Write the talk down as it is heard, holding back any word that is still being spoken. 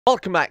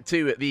Welcome back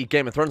to the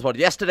Game of Thrones mod.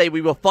 Yesterday,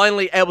 we were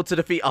finally able to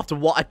defeat, after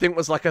what I think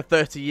was like a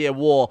 30-year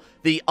war,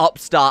 the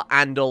upstart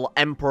Andal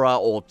Emperor,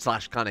 or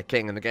slash kind of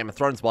king in the Game of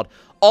Thrones mod,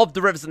 of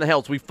the Rivers and the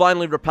Hills. We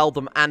finally repelled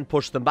them and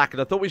pushed them back,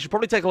 and I thought we should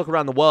probably take a look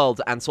around the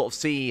world and sort of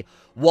see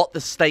what the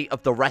state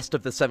of the rest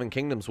of the Seven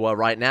Kingdoms were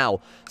right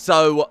now.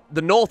 So,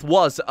 the North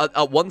was,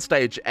 at one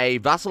stage, a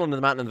vassal under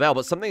the Mountain of the Vale,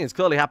 but something has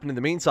clearly happened in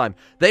the meantime.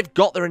 They've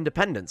got their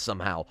independence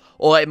somehow.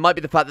 Or it might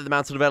be the fact that the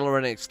Mountain of the Vale are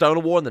in an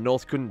external war and the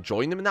North couldn't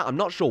join them in that. I'm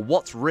not sure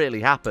what's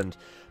really happened.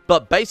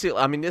 But basically,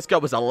 I mean, this guy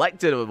was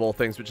elected of all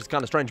things, which is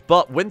kind of strange.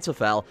 But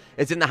Winterfell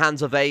is in the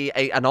hands of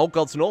an Old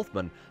Gods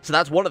Northman. So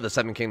that's one of the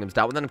Seven Kingdoms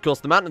down. And then, of course,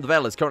 the Mountain of the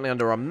Vale is currently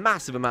under a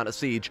massive amount of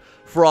siege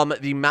from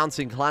the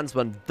Mountain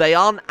Clansmen. They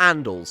aren't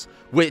Andals,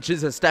 which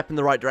is a step in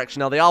the right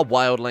direction. Now, they are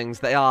wildlings.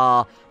 They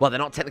are, well, they're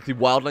not technically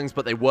wildlings,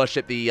 but they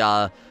worship the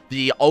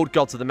Old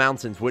Gods of the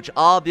Mountains, which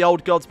are the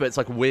Old Gods, but it's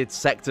like a weird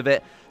sect of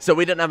it. So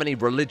we don't have any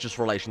religious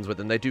relations with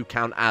them. They do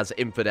count as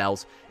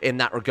infidels in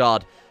that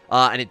regard.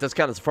 And it does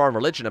count as a foreign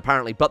religion,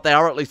 apparently, but they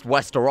are at least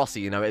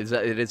Westerosi, you know, it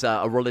is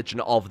a religion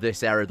of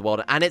this area of the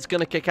world, and it's going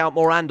to kick out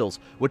more Andals,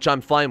 which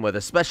I'm fine with,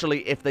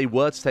 especially if they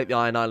were to take the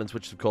Iron Islands,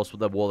 which is, of course,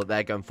 the war that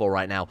they're going for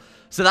right now.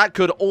 So that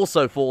could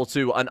also fall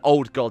to an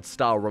Old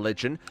God-style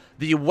religion.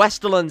 The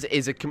Westerlands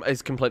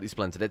is completely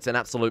splintered. It's an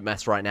absolute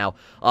mess right now.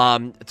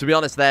 To be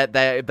honest,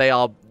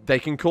 they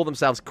can call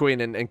themselves Queen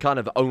in kind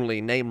of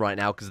only name right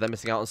now because they're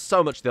missing out on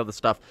so much of the other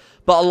stuff.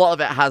 But a lot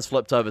of it has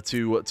flipped over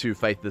to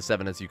Faith of the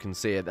Seven, as you can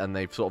see it, and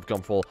they've sort of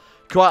gone for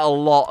quite a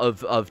lot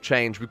of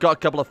change. We've got a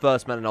couple of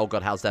First Men and Old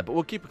God House there, but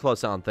we'll keep a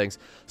close eye on things.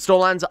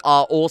 Stormlands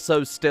are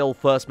also still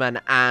First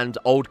Men and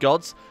Old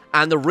Gods,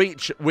 and the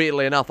Reach,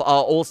 weirdly enough,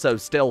 are also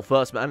still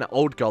First Men and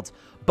Old Gods.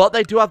 But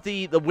they do have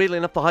the weirdly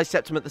enough, the High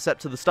Septim, the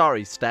Sept of the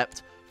Starry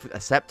Sept.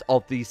 Sept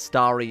of the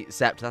Starry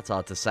Sept, that's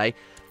hard to say.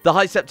 The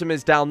High Septim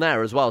is down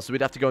there as well, so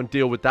we'd have to go and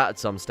deal with that at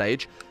some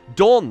stage.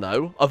 Dawn,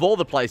 though, of all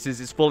the places,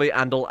 is fully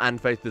Andal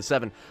and Faith of the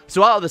Seven.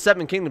 So out of the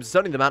Seven Kingdoms, it's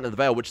only the Mountain of the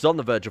Vale, which is on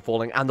the verge of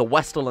falling, and the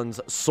Westerlands,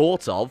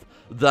 sort of,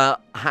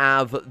 that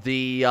have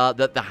the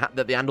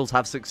Andals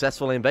have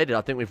successfully invaded.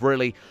 I think we've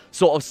really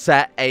sort of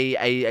set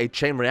a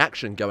chain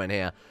reaction going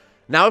here.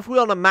 Now, if we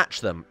want to match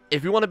them,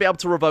 if we want to be able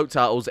to revoke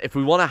titles, if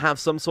we want to have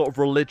some sort of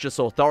religious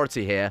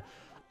authority here,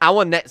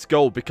 our next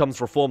goal becomes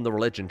reform the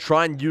religion.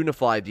 Try and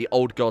unify the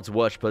Old Gods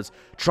worshippers.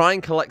 Try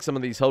and collect some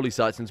of these holy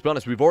sites. And to be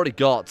honest, we've already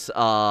got,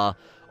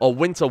 or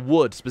Winter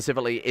Wood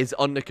specifically is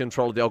under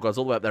control of the Old Gods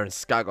all the way up there in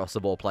Skagos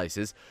of all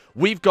places.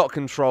 We've got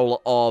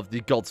control of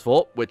the Gods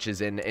Fort, which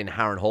is in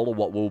Harrenhal, or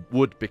what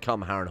would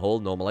become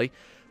Harrenhal normally.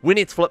 We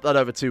need to flip that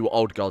over to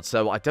Old Gods,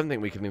 so I don't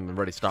think we can even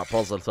really start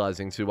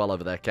proselytizing too well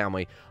over there, can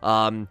we?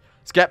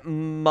 Let's get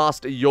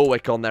Master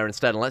Yorwick on there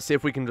instead, and let's see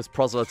if we can just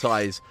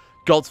proselytize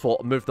God's Fort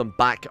and move them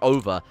back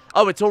over.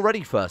 Oh, it's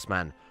already First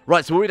Man.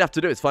 Right, so what we'd have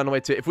to do is find a way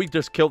to... If we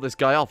just kill this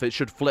guy off, it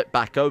should flip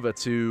back over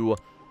to...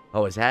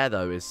 Oh, his hair,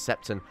 though, is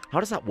Septon.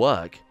 How does that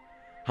work?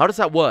 How does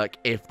that work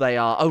if they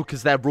are... Oh,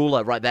 because their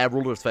ruler... Right, their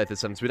ruler is Faith of the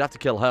Seven, so we'd have to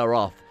kill her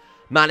off.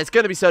 Man, it's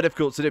going to be so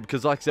difficult to do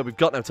because, like I said, we've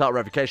got no title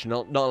revocation,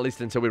 not at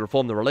least until we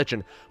reform the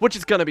religion, which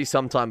is going to be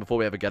some time before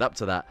we ever get up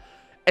to that.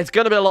 It's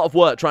going to be a lot of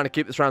work trying to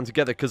keep this round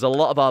together because a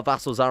lot of our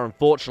vassals are,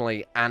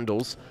 unfortunately,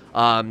 Andals,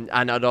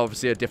 and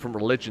obviously a different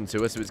religion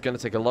to us, so it's going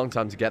to take a long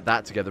time to get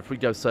that together. If we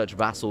go search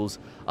vassals,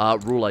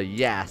 ruler,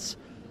 yes.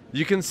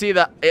 You can see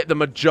that the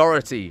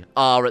majority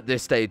are, at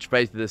this stage,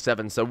 Faith of the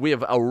Seven, so we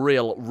have a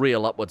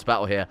real upwards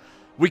battle here.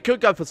 We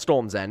could go for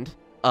Storm's End.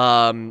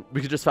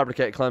 We could just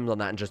fabricate claims on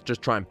that and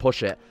just try and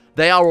push it.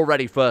 They are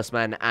already First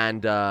Men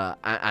and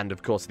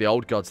of course, the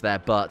Old Gods there,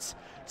 but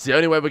it's the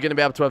only way we're going to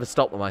be able to ever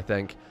stop them, I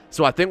think.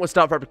 So I think we'll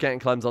start fabricating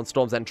claims on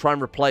Storm's End, try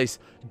and replace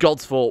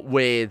God's Fort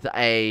with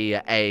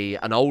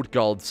an Old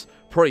Gods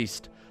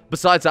priest.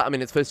 Besides that, I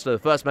mean, it's Fist of the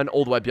First Men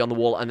all the way beyond the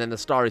wall, and then the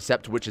Starry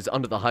Sept, which is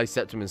under the High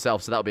Septim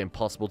himself, so that'll be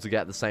impossible to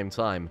get at the same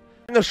time.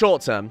 In the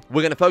short term,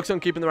 we're going to focus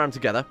on keeping the realm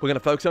together. We're going to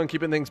focus on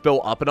keeping things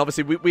built up. And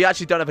obviously, we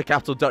actually don't have a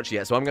capital duchy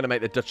yet, so I'm going to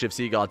make the Duchy of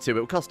Seaguard too. It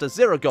will cost us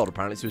 0 gold,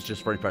 apparently, so it's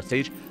just free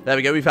prestige. There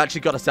we go. We've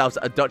actually got ourselves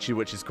a duchy,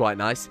 which is quite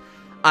nice.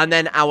 And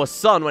then our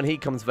son, when he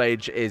comes of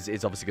age, is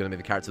obviously going to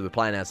be the character we're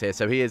playing as here.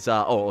 So he is,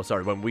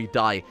 sorry, when we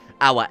die,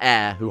 our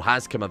heir, who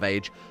has come of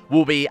age,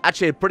 will be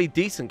actually a pretty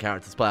decent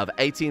character to play. I have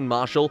 18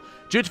 Marshal.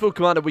 Dutiful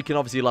Commander, we can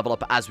obviously level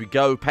up as we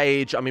go.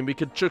 Page, I mean, we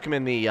could chuck him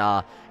in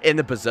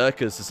the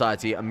Berserkers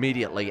Society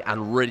immediately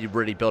and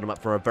really build him up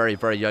from a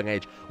very young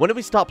age. When did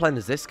we start playing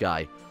as this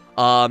guy?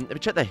 Let me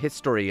check the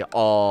history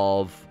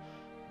of...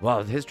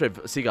 Well, the history of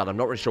Seaguard, I'm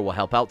not really sure will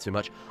help out too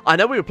much. I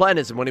know we were playing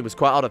as him when he was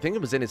quite old. I think it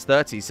was in his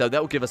 30s, so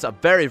that will give us a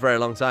very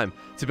long time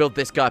to build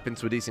this guy up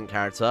into a decent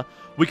character.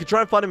 We could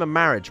try and find him a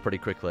marriage pretty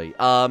quickly.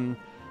 Now,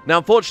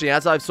 unfortunately,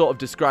 as I've sort of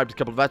described a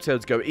couple of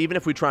episodes ago, even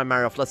if we try and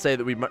marry off, let's say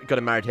that we got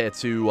him married here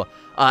to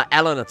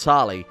Ellen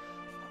Atali,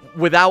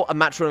 without a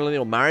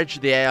matrilineal marriage,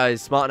 the AI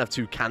is smart enough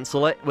to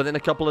cancel it within a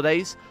couple of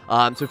days.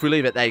 So if we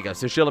leave it, there you go.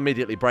 So she'll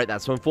immediately break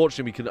that. So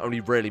unfortunately, we can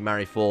only really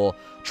marry for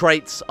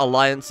traits,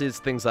 alliances,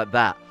 things like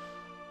that.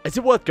 Is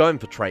it worth going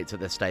for traits at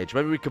this stage?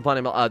 Maybe we can find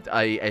him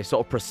a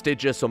sort of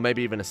prestigious or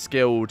maybe even a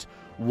skilled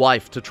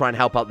wife to try and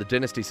help out the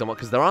dynasty somewhat,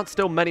 because there aren't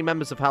still many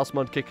members of House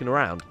Mud kicking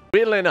around.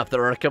 Weirdly enough,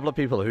 there are a couple of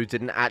people who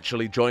didn't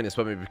actually join us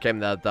when we became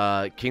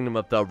the Kingdom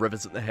of the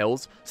Rivers and the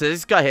Hills. So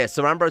this guy here,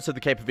 Sir Ambrose of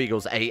the Cape of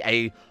Eagles,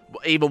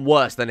 even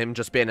worse than him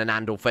just being an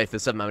Andal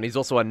faithless subman, and he's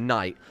also a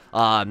knight,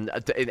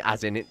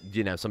 as in,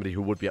 you know, somebody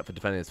who would be up for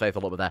defending his faith a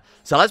little bit there.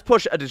 So let's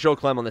push a de jure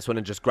claim on this one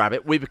and just grab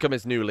it. We become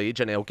his new liege,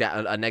 and he'll get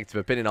a negative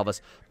opinion of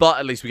us, but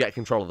at least we get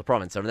control of the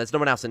province. And there's no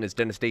one else in his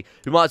dynasty.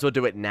 We might as well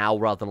do it now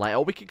rather than later.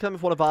 Or we could claim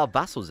if one of our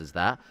vassals is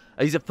there.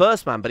 He's a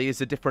first man, but he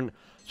is a different...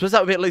 I suppose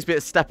that would at least be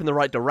a step in the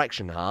right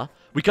direction, huh?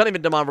 We can't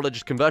even demand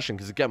religious conversion,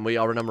 because again, we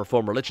are an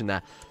unreformed religion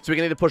there. So we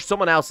can either push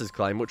someone else's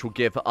claim, which will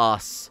give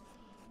us...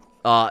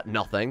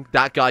 nothing.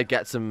 That guy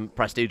gets some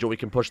prestige, or we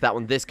can push that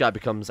one. This guy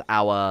becomes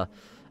our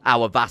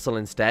vassal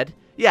instead.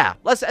 Yeah,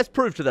 let's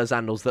prove to those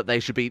Andals that they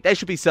should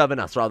be serving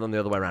us rather than the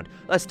other way around.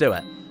 Let's do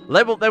it.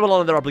 They will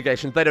honor their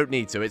obligations. They don't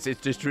need to. It's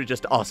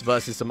just us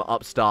versus some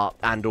upstart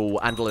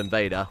Andal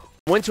invader.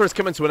 Winter is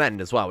coming to an end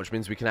as well, which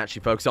means we can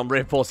actually focus on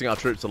reinforcing our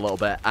troops a little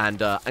bit and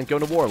going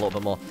to war a little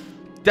bit more.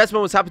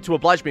 Desmond was happy to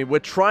oblige me. We're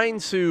trying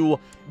to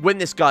win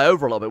this guy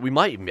over a little bit. We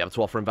might even be able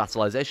to offer him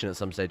vassalization at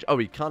some stage. Oh,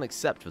 he can't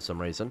accept for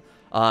some reason.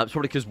 It's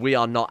probably because we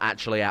are not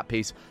actually at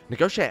peace.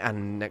 Negotiate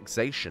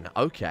annexation.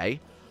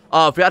 Okay.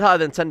 If we had higher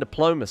than 10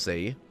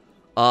 diplomacy,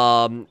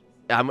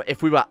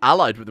 if we were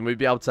allied with him, we'd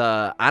be able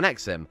to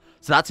annex him.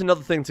 So that's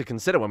another thing to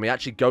consider when we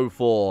actually go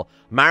for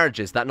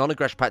marriages. That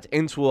non-aggression pact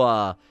into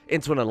an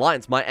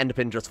alliance might end up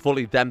in just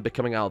fully them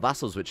becoming our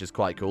vassals, which is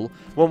quite cool.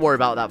 Won't worry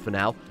about that for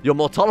now. You're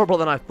more tolerable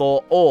than I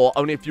thought, or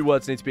only a few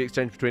words need to be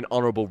exchanged between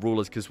honorable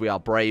rulers because we are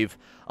brave.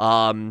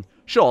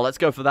 Sure, let's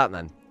go for that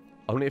then.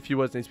 Only a few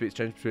words need to be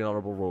exchanged between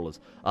honorable rulers.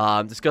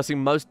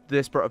 Discussing most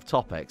disparate of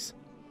topics.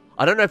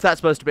 I don't know if that's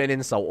supposed to be an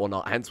insult or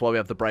not, hence why we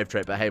have the brave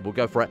trait, but hey, we'll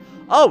go for it.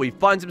 Oh, he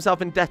finds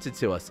himself indebted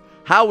to us.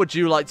 How would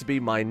you like to be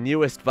my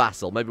newest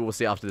vassal? Maybe we'll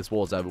see after this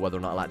war's over whether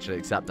or not I'll actually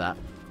accept that.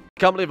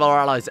 Can't believe our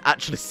allies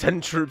actually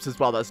send troops as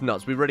well. That's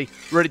nuts. We really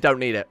don't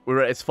need it.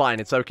 It's fine.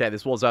 It's okay.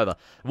 This war's over.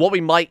 What we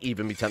might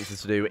even be tempted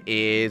to do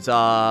is,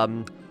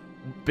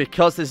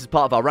 because this is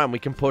part of our round, we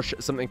can push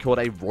something called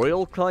a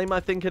royal claim,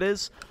 I think it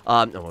is.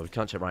 No, well, we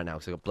can't check right now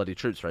because we've got bloody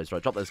troops raised.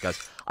 Right, drop those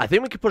guys. I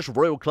think we could push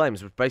royal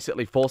claims, which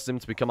basically forces him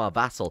to become our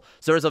vassal.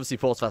 So there is obviously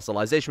forced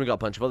vassalization. We've got a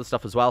bunch of other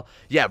stuff as well.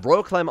 Yeah,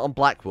 royal claim on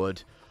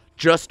Blackwood.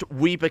 Just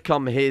we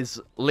become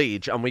his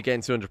liege and we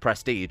gain 200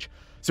 prestige.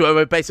 So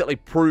we're basically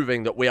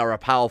proving that we are a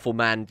powerful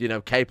man, you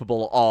know,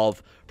 capable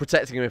of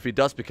protecting him if he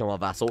does become our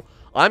vassal.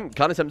 I'm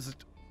kind of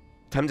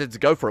tempted to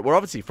go for it. We're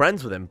obviously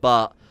friends with him,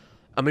 but...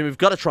 I mean, we've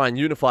got to try and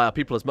unify our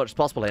people as much as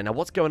possible here. Now,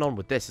 what's going on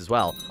with this as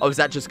well? Oh, is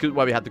that just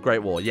where we had the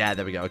Great War? Yeah,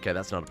 there we go. Okay,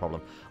 that's not a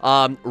problem.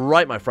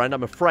 Right, my friend.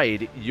 I'm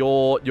afraid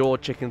your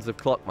chickens have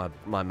clocked,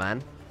 my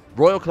man.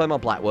 Royal claim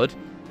on Blackwood.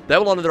 They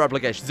will honor their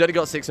obligations. He's only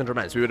got 600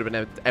 men, so we would have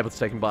been able to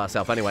take him by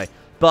ourselves anyway.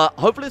 But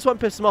hopefully this won't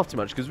piss him off too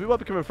much, because we were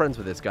becoming friends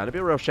with this guy. It'd be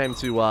a real shame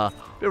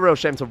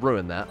to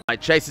ruin that.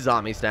 Right, chase his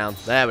armies down.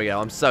 There we go.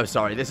 I'm so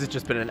sorry. This has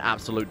just been an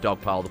absolute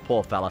dog pile. The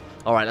poor fella.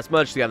 All right, let's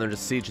merge together and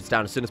just siege it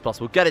down as soon as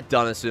possible. Get it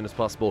done as soon as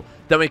possible.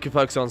 Then we can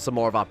focus on some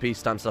more of our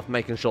peacetime stuff,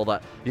 making sure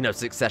that, you know,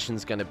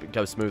 succession's going to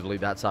go smoothly,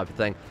 that type of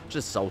thing.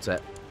 Just salt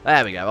it.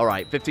 There we go. All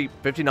right,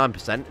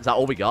 59%. Is that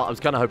all we got? I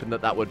was kind of hoping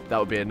that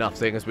would be enough,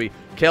 seeing as we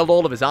killed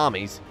all of his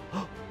armies.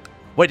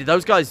 Wait, did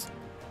those guys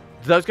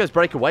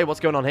break away? What's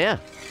going on here?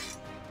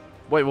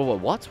 Wait,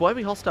 what? Why are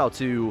we hostile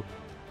to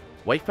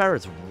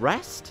Wayfarer's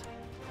Rest?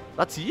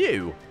 That's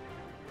you.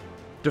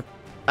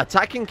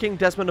 Attacking King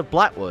Desmond of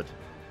Blackwood.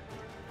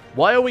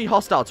 Why are we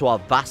hostile to our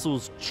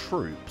vassal's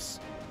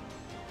troops?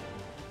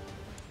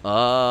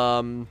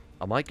 Am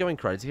I going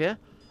crazy here?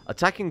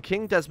 Attacking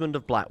King Desmond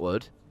of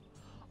Blackwood.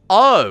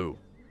 Oh!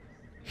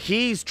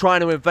 He's trying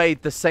to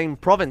invade the same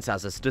province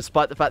as us,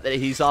 despite the fact that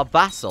he's our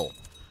vassal.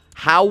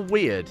 How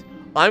weird.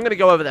 I'm going to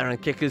go over there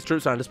and kick his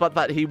troops around, despite the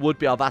fact that he would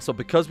be our vassal,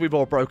 because we've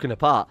all broken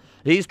apart.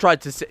 He's tried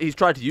to use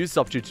this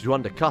opportunity to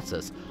undercut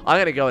us. I'm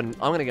going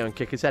to go and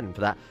kick his head in for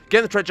that.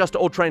 Gain the trait just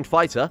all trained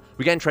fighter.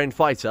 We gain trained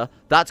fighter.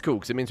 That's cool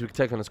because it means we can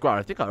take on a squire.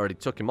 I think I already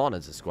took him on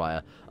as a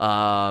squire.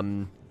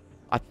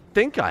 I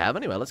think I have.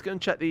 Anyway, let's go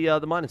and check the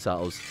minor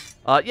titles.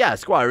 Yeah,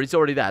 squire. He's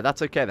already there.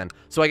 That's okay then.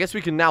 So I guess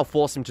we can now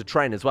force him to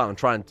train as well and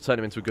try and turn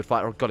him into a good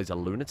fighter. Oh god, he's a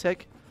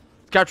lunatic.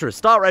 Character is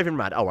Start Raving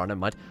Mad. Oh, right, never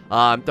mind.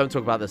 Don't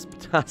talk about this.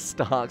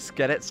 Starks,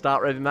 get it?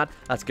 Start Raving Mad.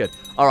 That's good.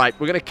 All right,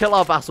 we're going to kill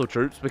our vassal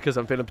troops because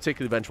I'm feeling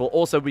particularly vengeful.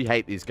 Also, we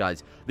hate these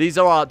guys. These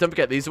are our, don't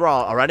forget, these are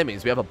our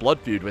enemies. We have a blood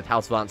feud with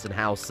House Vance and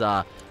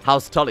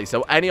House Tully.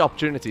 So any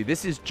opportunity,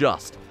 this is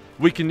just,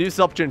 we can use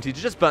the opportunity to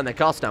just burn their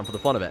castle down for the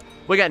fun of it.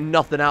 We're getting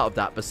nothing out of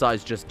that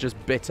besides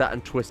just bitter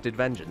and twisted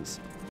vengeance.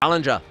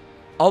 Challenger.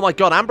 Oh my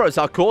god, Ambrose,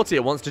 our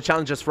courtier, wants to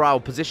challenge us for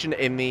our position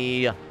in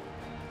the...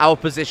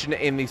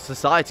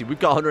 society. We've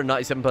got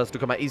 197 personal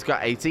combat. He's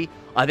got 80.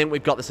 I think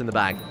we've got this in the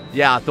bag.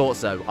 Yeah, I thought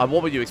so.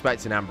 What were you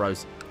expecting,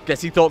 Ambrose?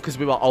 Guess he thought because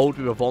we were old,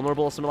 we were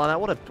vulnerable or something like that.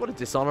 What a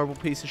dishonorable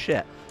piece of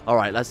shit. All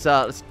right, let's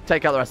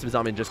take out the rest of his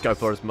army and just go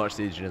for as much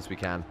sieging as we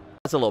can.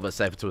 That's a little bit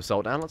safer to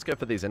assault down. Let's go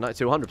for these in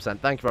 92, 100%.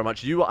 Thank you very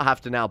much. You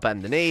have to now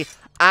bend the knee.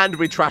 And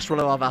we trashed one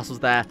of our vassals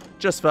there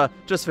just for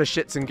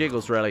shits and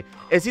giggles, really.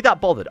 Is he that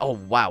bothered? Oh,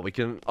 wow. We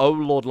can owe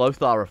Lord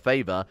Lothar a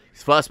favor.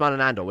 He's first man in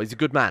Andal. He's a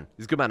good man.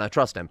 He's a good man. I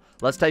trust him.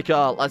 Let's take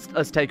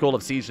let's take all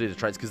of Siege Leader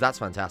traits because that's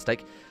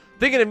fantastic.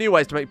 Thinking of new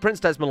ways to make Prince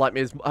Desmond like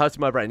me is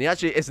hurting my brain. He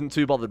actually isn't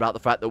too bothered about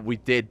the fact that we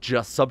did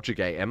just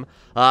subjugate him.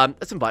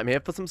 Let's invite him here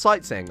for some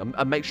sightseeing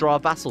and make sure our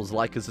vassals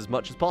like us as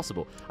much as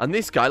possible. And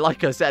this guy,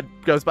 like I said,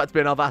 goes back to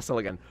being our vassal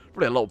again.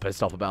 Really a little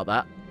pissed off about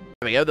that.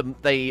 There we go.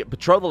 The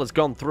betrothal has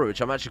gone through,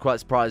 which I'm actually quite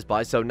surprised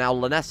by. So now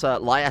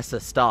Lyessa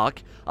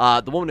Stark,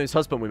 the woman whose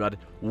husband we murdered.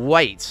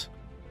 Wait.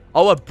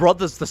 Oh, her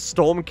brother's the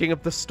Storm King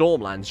of the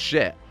Stormlands.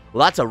 Shit.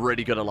 Well, that's a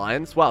really good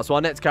alliance. Wow, so our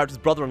next character's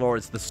brother-in-law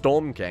is the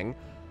Storm King.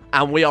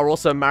 And we are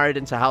also married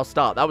into House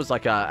Stark. That was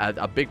like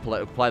a big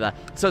political play there.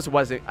 So it's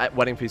a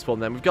wedding feast for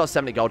them. We've got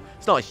 70 gold.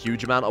 It's not a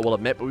huge amount, I will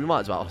admit, but we might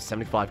as well. Oh,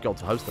 75 gold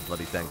to host the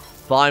bloody thing.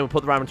 Fine, we'll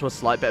put the ram into a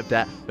slight bit of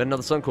debt. We have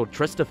another son called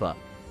Tristopher.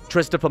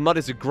 Tristopher Mudd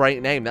is a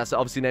great name. That's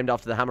obviously named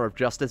after the Hammer of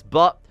Justice.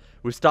 But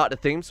we've started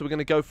a theme, so we're going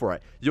to go for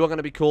it. You are going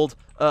to be called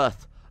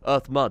Earth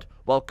Mudd.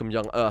 Welcome,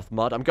 young Earth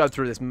Mudd. I'm going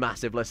through this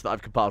massive list that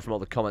I've compiled from all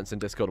the comments in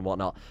Discord and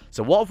whatnot.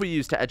 So what have we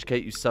used to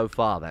educate you so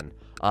far, then?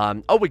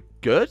 Oh, we're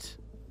good?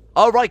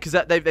 Oh, right, because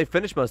they've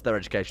finished most of their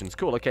educations.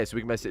 Cool, okay, so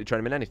we can basically train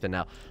him in anything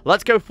now.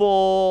 Let's go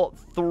for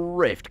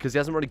Thrift, because he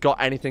hasn't really got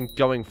anything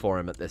going for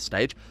him at this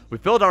stage. We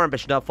filled our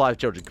ambition, now 5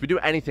 children. Can we do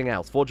anything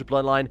else? Forge a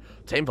bloodline,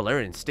 tame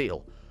Valyrian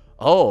steel.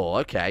 Oh,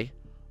 okay.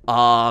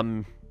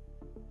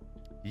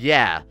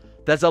 Yeah.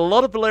 There's a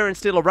lot of Valyrian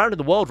steel around in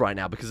the world right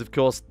now, because, of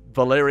course,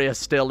 Valyria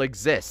still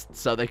exists,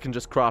 so they can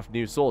just craft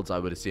new swords, I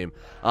would assume.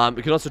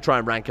 We can also try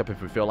and rank up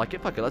if we feel like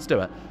it. Fuck it, let's do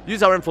it.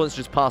 Use our influence to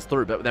just pass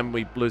through, but then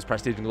we lose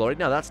prestige and glory.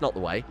 No, that's not the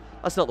way.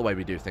 That's not the way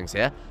we do things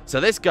here.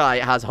 So this guy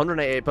has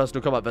 188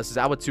 personal combat versus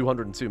our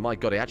 202. My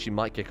god, he actually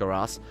might kick our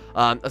ass.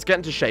 Let's get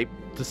into shape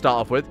to start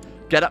off with.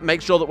 Get up,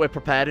 make sure that we're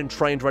prepared and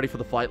trained ready for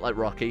the fight like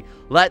Rocky.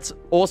 Let's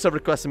also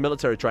request some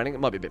military training. It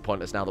might be a bit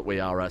pointless now that we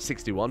are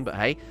 61, but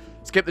hey.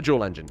 Skip the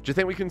dual engine. Do you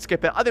think we can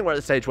skip it? I think we're at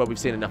the stage where we've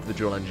seen enough of the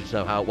dual engine to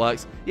know how it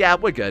works. Yeah,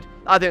 we're good.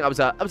 I think that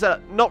was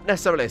a not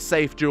necessarily a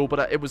safe duel,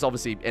 but it was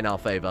obviously in our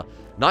favor.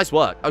 Nice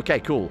work. Okay,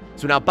 cool.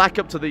 So now back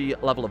up to the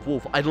level of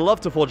Wolf. I'd love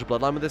to forge a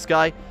bloodline with this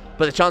guy,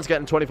 but the chance of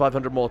getting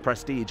 2,500 more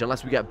prestige,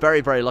 unless we get very,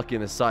 very lucky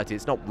in this society,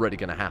 it's not really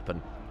going to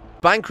happen.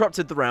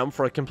 Bankrupted the realm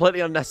for a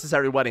completely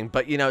unnecessary wedding,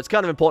 but, you know, it's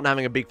kind of important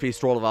having a big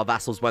feast for all of our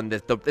vassals when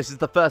this is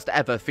the first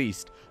ever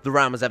feast the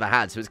realm has ever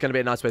had, so it's going to be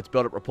a nice way to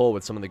build up rapport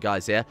with some of the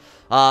guys here.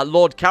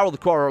 Lord Carol the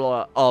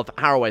Quarreler of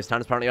Harrowaystown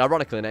is apparently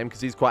ironically named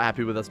because he's quite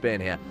happy with us being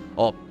here,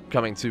 or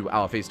coming to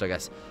our feast, I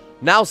guess.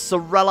 Now,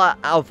 Sorella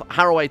of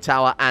Harroway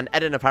Tower and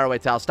Eden of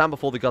Harroway Tower stand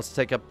before the gods to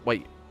take up...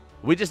 Wait,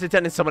 we just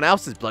attended someone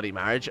else's bloody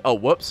marriage. Oh,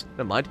 whoops.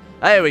 Never mind.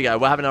 There we go.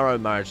 We're having our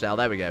own marriage now.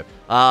 There we go.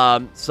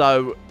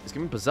 So, it's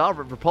giving bizarre,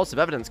 repulsive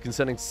evidence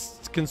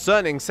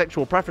concerning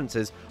sexual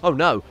preferences. Oh,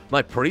 no.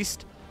 My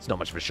priest? It's not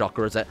much of a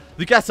shocker, is it?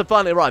 The guests have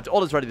finally arrived.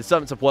 All is ready. The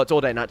servants have worked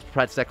all day and night to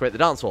prepare to decorate the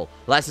dance hall.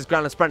 Less is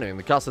grand and splendid, and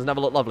the castle has never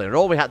looked lovely. And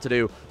all we had to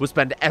do was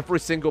spend every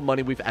single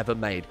money we've ever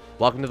made.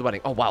 Welcome to the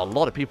wedding. Oh, wow. A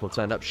lot of people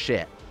turned up.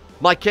 Shit.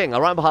 My king, I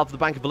write on behalf of the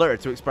Bank of Valyria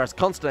to express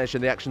consternation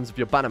in the actions of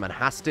your bannerman,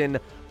 Hastin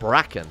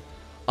Bracken.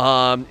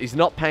 He's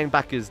not paying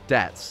back his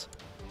debts.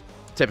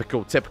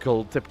 Typical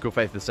Faith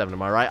of the Seven,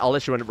 am I right? I'll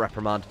issue a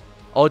reprimand.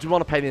 Oh, do we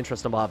want to pay the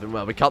interest on behalf of him?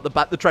 Well, we can't,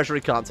 the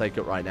treasury can't take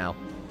it right now.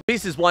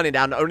 Peace is winding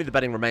down, only the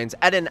bedding remains.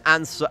 Eden?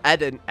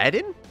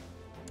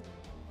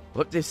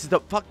 Look, this is the...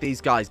 Fuck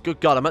these guys. Good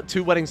God, I'm at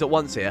 2 weddings at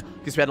once here.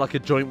 Because we had like a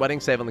joint wedding,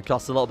 save on the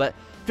cost a little bit.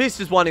 Feast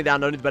is winding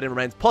down, only the bedding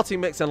remains. Potty,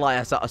 Mix, and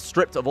Lyessa are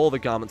stripped of all the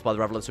garments by the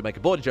revelers who make a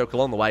bawdy joke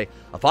along the way.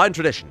 A fine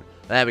tradition.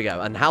 There we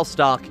go. And House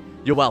Stark,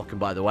 you're welcome,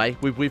 by the way.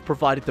 We've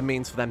provided the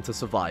means for them to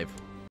survive.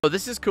 Oh,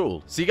 this is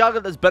cool.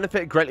 Seagargant has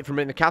benefited greatly from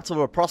being the capital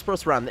of a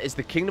prosperous realm that is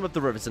the kingdom of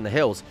the rivers and the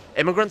hills.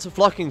 Immigrants are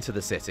flocking to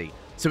the city,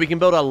 so we can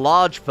build a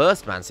large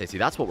first-man city.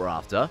 That's what we're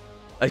after.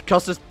 It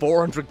cost us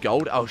 400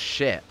 gold. Oh,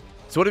 shit.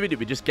 So what do?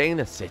 We just gain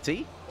a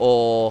city?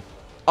 Or...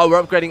 Oh,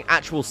 we're upgrading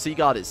actual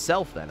Seaguard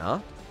itself then, huh?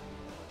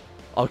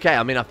 Okay,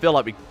 I mean, I feel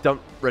like we don't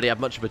really have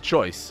much of a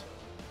choice.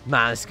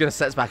 Man, it's going to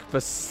set us back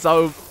for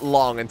so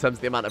long in terms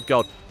of the amount of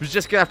gold. We're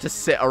just going to have to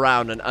sit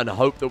around and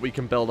hope that we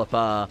can build up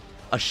a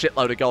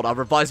shitload of gold. Our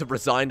revisor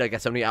resigned, I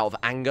guess, only out of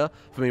anger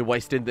for me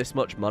wasting this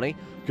much money.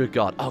 Good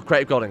God. Oh,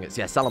 creative gold ingots.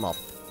 Yeah, sell them off.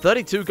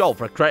 32 gold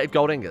for a creative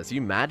gold ingots. Are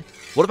you mad?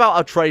 What about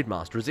our trade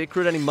master? Has he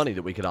accrued any money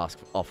that we could ask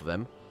off of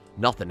him?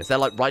 Nothing. Is there,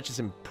 like, righteous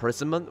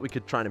imprisonment? We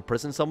could try and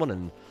imprison someone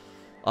and...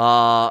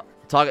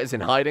 Target is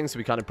in hiding, so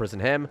we can't imprison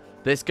him.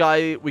 This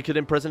guy we could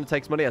imprison. It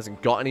takes money.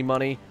 Hasn't got any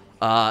money.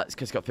 This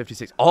guy's got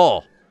 56.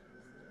 Oh!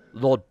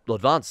 Lord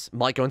Vance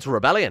might go into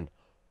rebellion.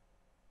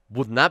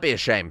 Wouldn't that be a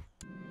shame?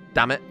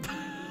 Damn it.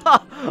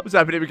 I was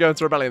hoping he would go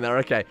into rebellion there.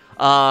 Okay.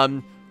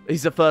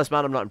 He's the first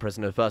man. I'm not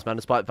imprisoning the first man,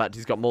 despite the fact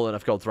he's got more than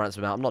enough gold to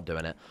ransom him out. I'm not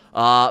doing it.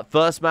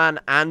 First man,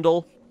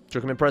 Andal.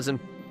 Took him in prison.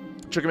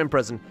 Took him in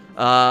prison.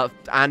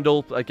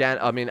 Andal, again,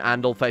 I mean,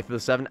 Andal, Faith of the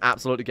Seven.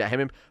 Absolutely get him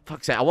in.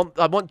 Fuck's sake. I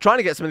want trying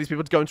to get some of these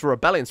people to go into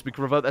rebellion so we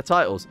can revoke their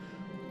titles.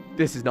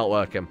 This is not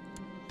working.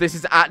 This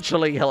is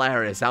actually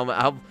hilarious.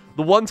 The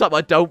one time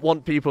I don't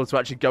want people to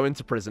actually go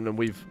into prison, and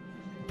we've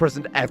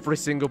imprisoned every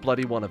single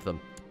bloody one of them.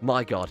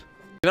 My God.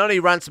 We can only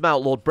ransom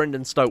out Lord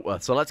Brynden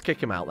Stokeworth, so let's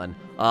kick him out then.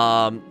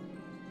 How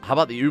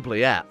about the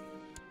oubliette?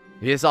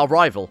 He is our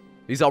rival.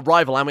 He's our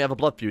rival, and we have a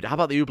blood feud. How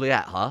about the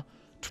oubliette, huh?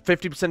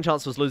 50%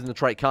 chance of us losing the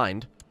trait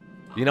kind.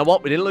 You know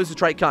what? We didn't lose the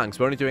trait kind, because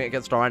we're only doing it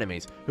against our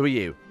enemies. Who are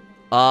you?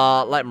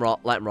 Let him rot,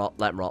 let him rot,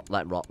 let him rot,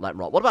 let him rot, let him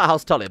rot. What about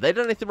House Tully? Have they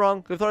done anything wrong?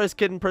 Have they thrown his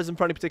kid in prison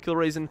for any particular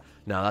reason?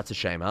 No, that's a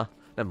shame, huh?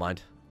 Never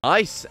mind.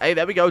 Nice. Hey,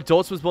 there we go.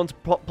 Daughter was born to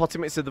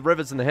potting mix of the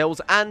rivers and the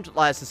hills, and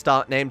Lysa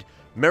Stark named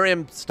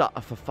Miriam Stark.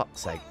 Oh, for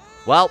fuck's sake.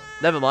 Well,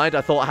 never mind.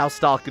 I thought House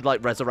Stark had,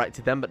 like,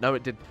 resurrected them, but no,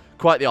 it did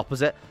quite the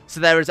opposite. So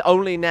there is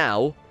only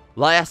now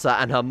Lysa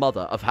and her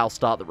mother of House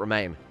Stark that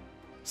remain.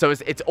 So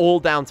it's all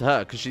down to her,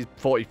 because she's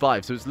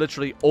 45. So it's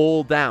literally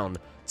all down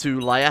to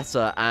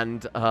Lysa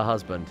and her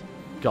husband.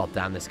 God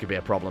damn, this could be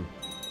a problem.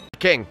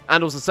 King.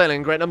 Andals are sailing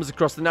in great numbers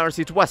across the narrow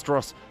sea to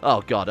Westeros.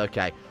 Oh, God,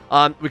 okay.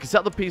 We can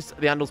settle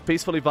the Andals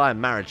peacefully via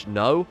marriage.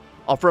 No.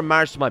 Offer a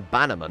marriage to my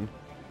bannerman.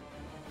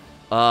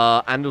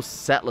 Andals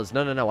settlers.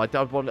 No. I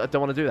don't want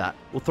to do that.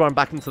 We'll throw him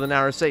back into the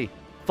narrow sea.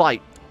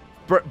 Fight.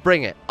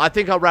 Bring it. I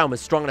think our realm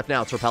is strong enough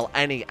now to repel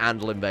any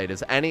Andal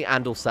invaders, any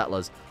Andal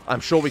settlers. I'm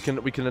sure we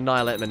can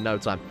annihilate them in no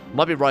time.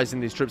 Might be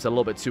rising these troops a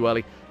little bit too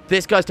early.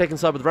 This guy's taking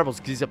side with the rebels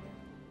because he's a...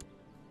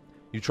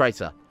 You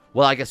traitor.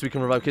 Well, I guess we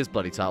can revoke his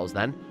bloody titles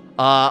then.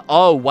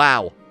 Oh,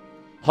 wow.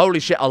 Holy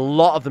shit, a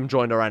lot of them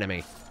joined our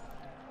enemy.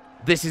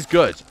 This is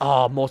good.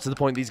 Oh, more to the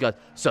point, these guys.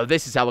 So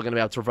this is how we're going to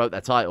be able to revoke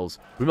their titles.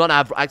 We might not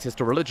have access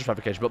to religious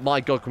revocation, but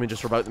my God, can we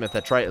just revoke them if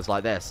they're traitors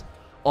like this?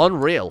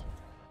 Unreal.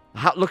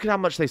 Look at how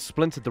much they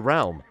splintered the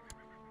realm.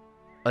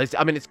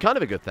 I mean, it's kind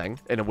of a good thing,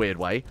 in a weird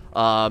way.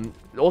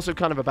 Also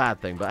kind of a bad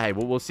thing, but hey,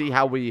 we'll see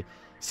how we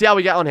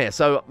get on here.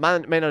 So,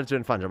 Maynard is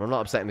doing fun job. I'm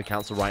not upsetting the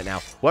council right now.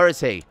 Where is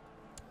he?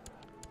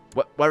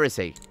 Where is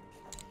he?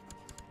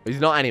 He's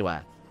not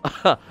anywhere.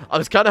 I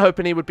was kind of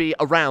hoping he would be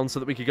around so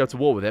that we could go to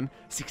war with him.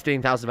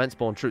 16,000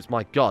 event-spawn troops,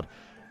 my God.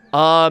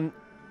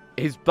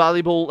 He's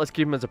valuable. Let's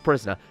keep him as a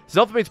prisoner. He's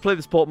offered me to play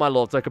the support, my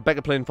lords, like a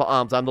beggar pleading for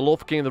arms. I am the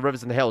lawful king of the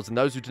rivers and the hills, and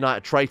those who deny are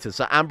traitors.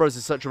 Sir Ambrose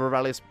is such a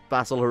rebellious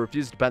vassal who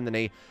refuses to bend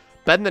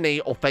the knee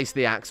or face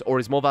the axe, or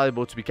is more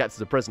valuable to be kept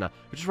as a prisoner.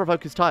 We just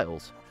revoke his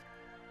titles.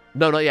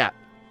 No, not yet.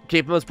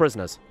 Keep him as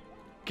prisoners.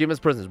 Keep them as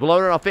prisoners. We'll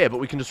lower our fear, but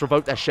we can just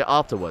revoke their shit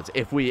afterwards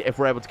if we're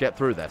able to get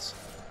through this.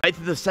 Faith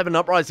of the Seven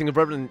Uprising of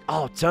Prevalent.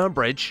 Oh,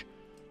 Turnbridge.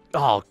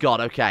 Oh, God,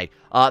 okay.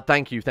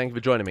 Thank you for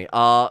joining me.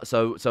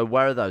 So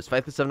where are those? Faith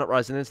of the Seven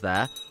Uprising is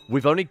there.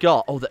 We've only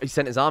got... Oh, he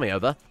sent his army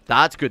over.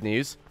 That's good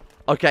news.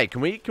 Okay,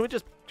 can we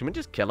just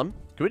kill him?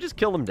 Can we just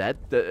kill them dead?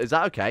 Is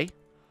that okay?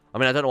 I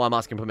mean, I don't know why I'm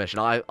asking permission.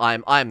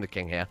 I'm the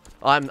king here.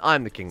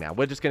 I'm the king now.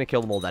 We're just going to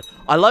kill them all dead.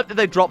 I like that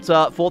they dropped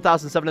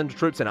 4,700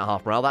 troops in at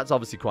half morale. That's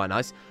obviously quite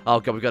nice.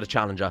 Oh, God, we've got a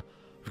challenger.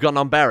 We've got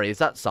an Unbury. Is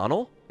that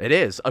Sarnor? It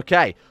is.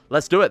 Okay,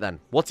 let's do it then.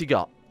 What's he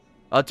got?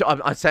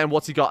 I'm saying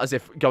what's he got as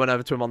if going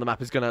over to him on the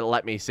map is going to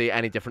let me see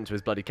any difference to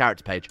his bloody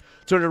character page.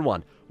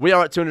 201. We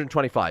are at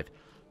 225.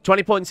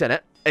 20 points in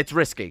it. It's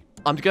risky.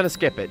 I'm going to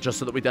skip it just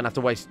so that we don't have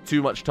to waste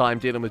too much time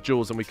dealing with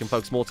jewels and we can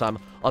focus more time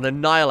on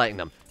annihilating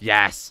them.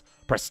 Yes.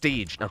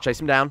 Prestige. Now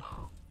chase him down.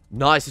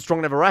 Nice. He's strong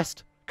enough to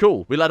rest.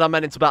 Cool. We led our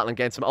men into battle and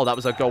gained some... Oh, that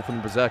was a goal from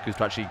the Berserkers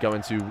to actually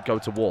go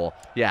to war.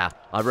 Yeah.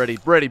 I really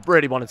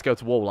wanted to go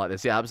to war like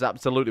this. Yeah, that was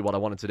absolutely what I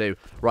wanted to do.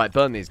 Right.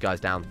 Burn these guys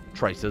down.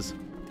 Traitors.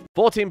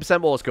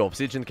 14% war score for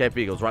Siege in the Cape of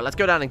Eagles. Right, let's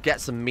go down and get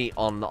some meat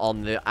on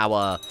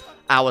our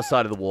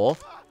side of the war.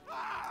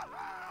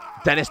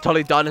 Dennis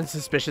Tully died in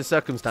suspicious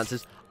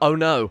circumstances. Oh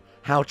no,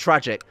 how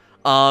tragic.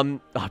 I'd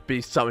be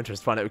so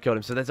interested to find out who killed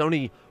him. So there's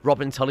only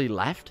Robin Tully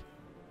left?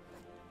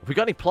 Have we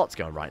got any plots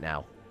going right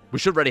now? We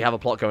should already have a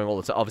plot going all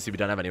the time. Obviously, we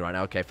don't have any right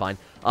now. Okay, fine.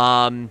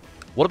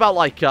 What about,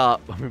 like, I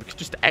mean, we could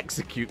just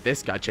execute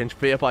this guy, change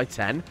fear by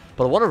 10.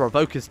 But I want to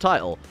revoke his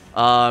title.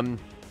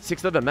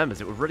 6 other members.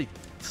 It would really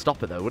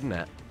stop it, though, wouldn't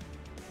it?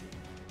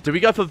 Do we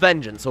go for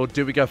vengeance, or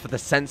do we go for the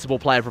sensible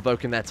play of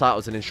revoking their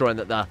titles and ensuring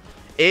that the...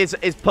 Is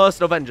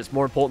personal vengeance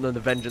more important than the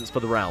vengeance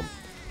for the realm?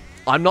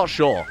 I'm not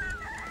sure.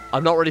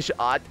 I'm not really sure.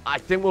 I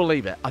think we'll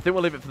leave it. I think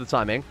we'll leave it for the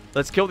timing.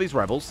 Let's kill these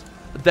rebels.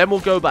 Then we'll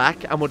go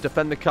back and we'll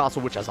defend the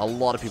castle, which has a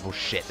lot of people.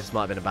 Shit, this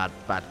might have been a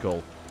bad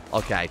call.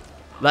 Okay.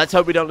 Let's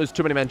hope we don't lose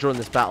too many men during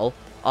this battle.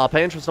 I'll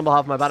pay interest on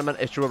behalf of my bannerman.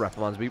 Issue a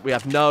reprimands. We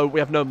have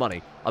no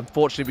money.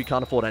 Unfortunately, we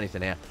can't afford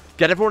anything here.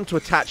 Get everyone to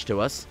attach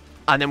to us.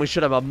 And then we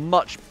should have a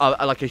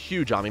like a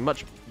huge army,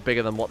 much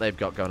bigger than what they've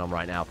got going on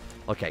right now.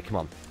 Okay, come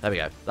on. There we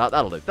go.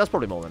 That'll do. That's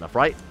probably more than enough,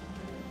 right?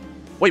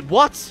 Wait,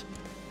 what?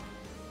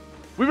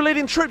 We were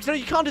leading troops. No,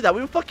 you can't do that.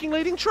 We were fucking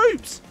leading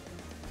troops.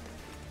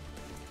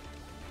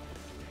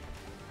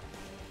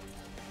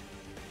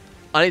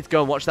 I need to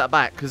go and watch that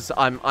back, because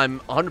I'm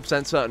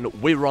 100%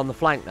 certain we were on the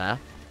flank there.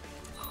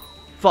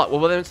 Fuck, well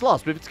then it's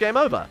lost. It's game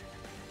over.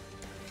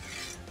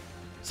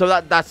 So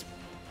that's...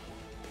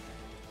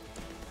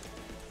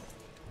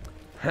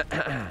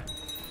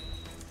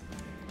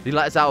 He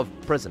let us out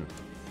of prison.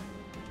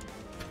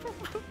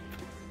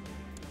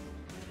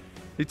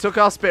 He took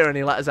our spear and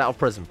he let us out of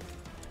prison.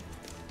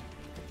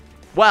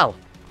 Well,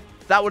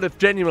 that would have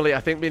genuinely, I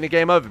think, been a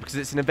game over because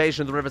it's an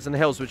invasion of the rivers and the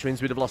hills, which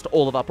means we'd have lost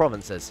all of our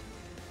provinces.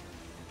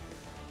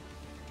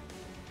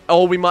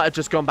 Or we might have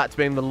just gone back to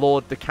being the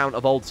Lord, the Count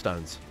of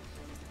Oldstones.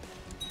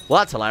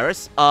 Well, that's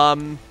hilarious.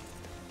 What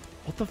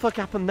the fuck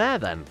happened there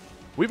then?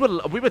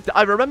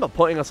 I remember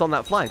putting us on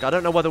that flank. I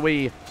don't know whether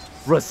we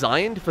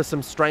resigned for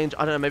some strange,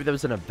 I don't know, maybe there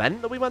was an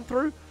event that we went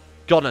through?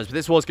 God knows, but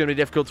this war's going to be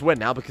difficult to win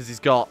now because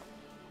he's got,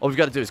 all we've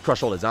got to do is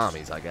crush all his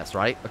armies, I guess,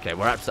 right? Okay,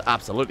 we're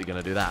absolutely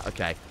going to do that.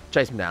 Okay,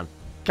 chase him down.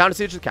 Counter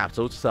siege the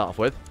capital to start off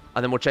with,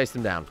 and then we'll chase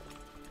them down.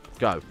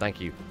 Go,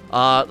 thank you.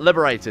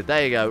 Liberated,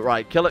 there you go.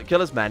 Right, kill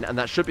his men, and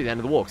that should be the end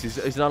of the war, because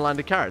he's an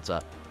unlanded character.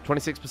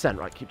 26%,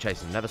 right, keep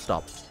chasing, never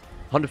stop.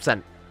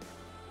 100%.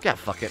 Get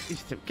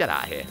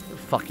out of here. You're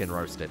fucking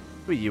roasted.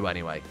 Who are you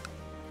anyway?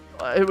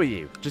 Who are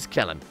you? Just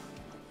kill him.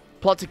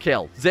 Plot to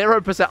kill.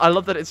 0%. I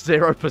love that it's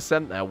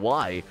 0% there.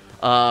 Why?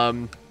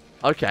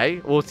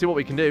 Okay, we'll see what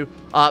we can do.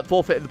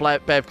 Forfeited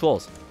the Bay of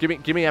Claws.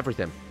 Give me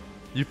everything.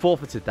 You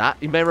forfeited that.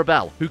 You may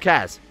rebel. Who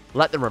cares?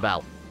 Let them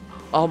rebel.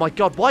 Oh my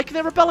god, why can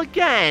they rebel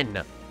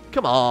again?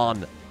 Come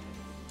on.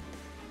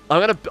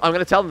 I'm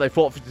gonna tell them they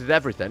forfeited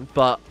everything,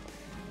 but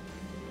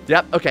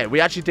yep, okay, we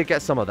actually did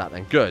get some of that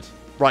then. Good.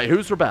 Right,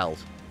 who's rebelled?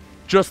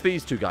 Just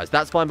these two guys.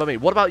 That's fine by me.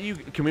 What about you?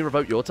 Can we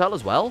revoke your tell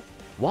as well?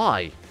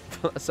 Why?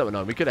 That's so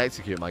annoying. We could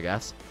execute him, I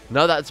guess.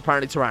 No, that's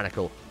apparently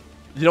tyrannical.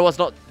 You know what's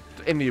not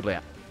in the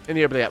oubliette? In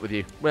the oubliette with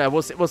you. Well,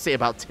 we'll see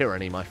about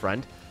tyranny, my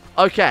friend.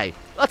 Okay,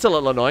 that's a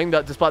little annoying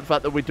that despite the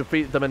fact that we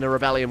defeated them in a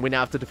rebellion, we now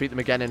have to defeat them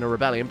again in a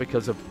rebellion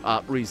because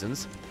of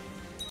reasons.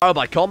 Trial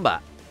by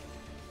combat.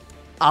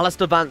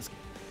 Alistair Vance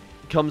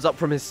comes up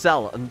from his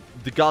cell and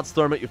the guards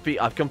throw him at your feet.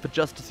 I've come for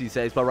justice, he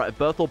says. By right of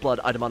birth or blood,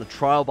 I demand a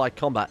trial by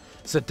combat.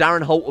 Sir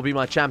Darren Holt will be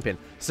my champion.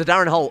 Sir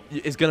Darren Holt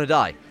is going to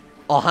die.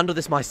 I'll handle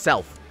this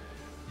myself.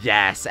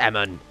 Yes,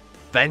 Emmon.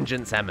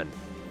 Vengeance, Emmon.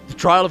 The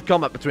trial of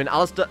combat between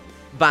Alistair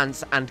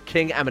Vance and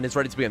King Emmon is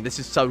ready to begin. This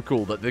is so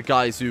cool that the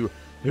guys who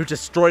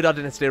destroyed our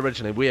dynasty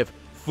originally, we have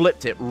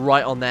flipped it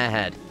right on their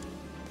head.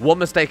 One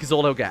mistake is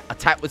all he'll get.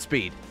 Attack with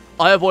speed.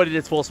 I avoided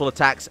his forceful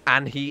attacks,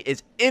 and he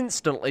is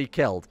instantly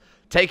killed.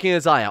 Taking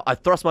his eye out, I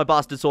thrust my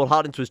bastard sword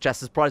hard into his chest,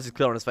 surprise is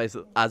clear on his face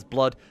as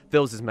blood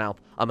fills his mouth.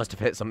 I must have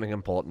hit something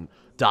important.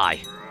 Die.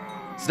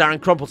 Starring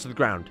crumples to the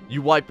ground.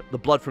 You wipe the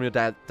blood from your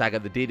dagger.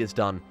 The deed is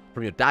done.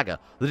 From your dagger.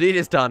 The deed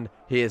is done.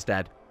 He is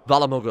dead.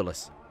 Valar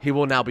Morghulis. He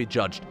will now be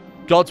judged.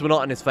 Gods were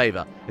not in his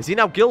favor. Is he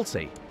now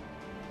guilty?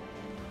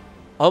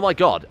 Oh my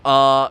god.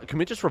 Can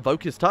we just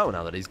revoke his title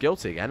now that he's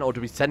guilty again? Or do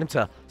we send him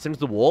to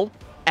the wall?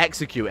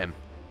 Execute him.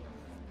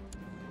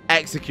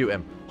 Execute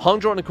him. Hung,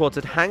 drawn, and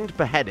quartered, hanged,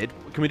 beheaded.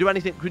 Can we do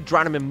anything? Can we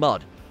drown him in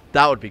mud?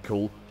 That would be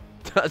cool.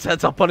 That's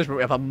our punishment.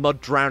 We have a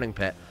mud drowning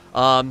pit.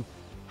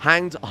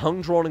 Hanged,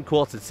 hung, drawn, and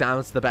quartered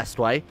sounds the best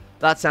way.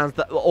 That sounds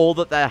all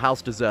that their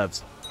house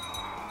deserves.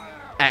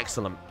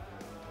 Excellent.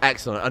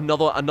 Excellent.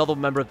 Another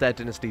member of their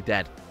dynasty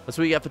dead. That's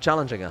what you get for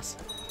challenging us.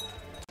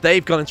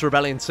 They've gone into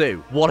rebellion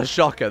too. What a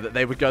shocker that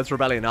they would go into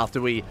rebellion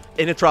after we,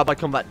 in a trial by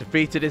combat,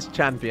 defeated his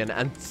champion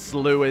and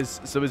slew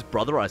his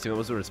brother. I assume it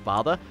was his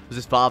father. It was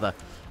his father.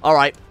 All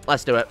right,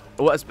 let's do it.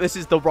 This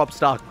is the Robb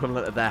Stark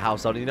equivalent of their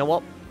household. And you know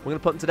what? We're going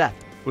to put them to death.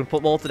 We're going to put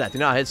them all to death. You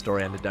know how his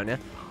story ended, don't you?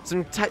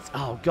 Some text.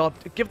 Oh, God.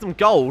 Give them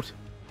gold.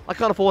 I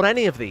can't afford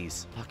any of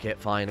these. Fuck it.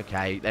 Fine.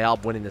 Okay. They are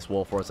winning this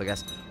war for us, I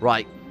guess.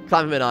 Right.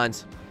 Climb him in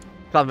irons.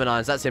 Climb him in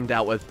irons. That's him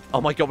dealt with.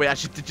 Oh, my God. We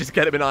actually did just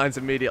get him in irons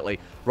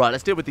immediately. Right.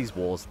 Let's deal with these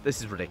wars. This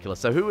is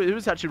ridiculous. So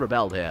who's actually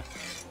rebelled here?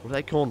 What do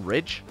they call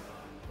Ridge?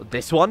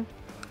 This one?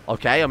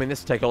 Okay. I mean,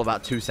 this will take all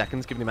about 2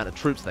 seconds, given the amount of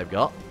troops they've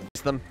got.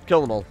 Them, kill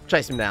them all,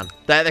 chase them down.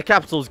 Their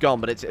capital's gone,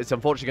 but it's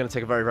unfortunately going to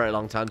take a very, very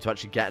long time to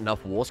actually get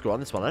enough war score on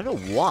this one. I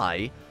don't know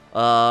why.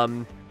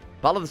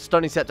 Battle of the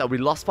Stony Scepter, we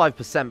lost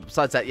 5%.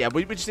 Besides that, yeah,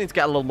 we just need to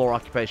get a little more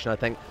occupation, I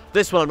think.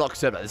 This one I'm not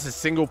concerned about. This is a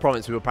single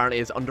province who apparently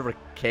is under a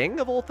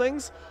king, of all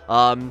things.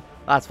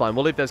 That's fine.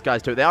 We'll leave those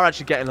guys to it. They are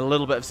actually getting a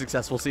little bit of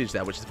successful siege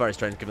there, which is very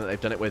strange, given that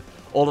they've done it with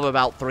all of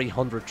about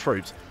 300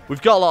 troops.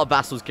 We've got a lot of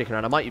vassals kicking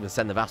around. I might even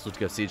send the vassal to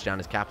go siege down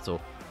his capital.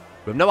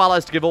 We have no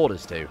allies to give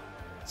orders to.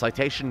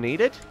 Citation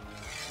needed?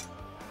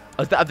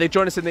 Have they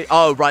joined us in the...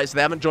 Oh, right, so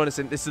they haven't joined us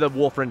in... This is a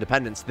war for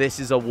independence.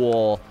 This is a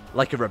war,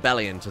 like a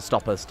rebellion, to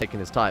stop us taking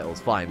his titles.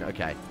 Fine,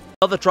 okay.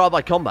 Another trial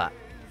by combat.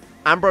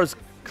 Ambrose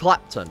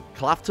Clapton.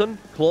 Clapton?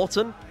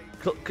 Clawton?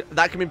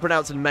 That can be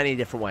pronounced in many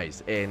different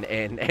ways.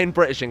 In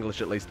British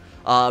English, at least.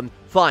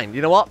 Fine,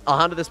 you know what? I'll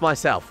handle this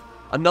myself.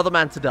 Another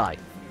man to die.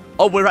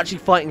 Oh, we're actually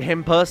fighting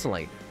him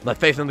personally. My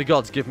faith in the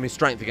gods give me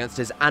strength against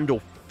his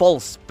Andal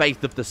false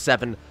faith of the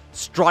seven.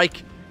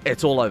 Strike.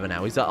 It's all over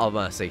now. He's at our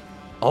mercy.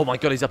 Oh my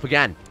god, he's up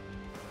again.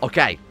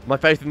 Okay, my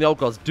faith in the old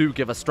gods do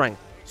give us strength.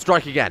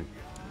 Strike again.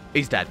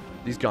 He's dead.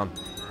 He's gone.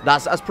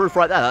 That's proof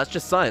right there. That's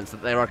just science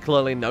that there are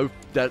clearly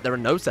there are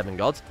no seven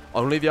gods,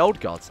 only the old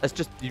gods. It's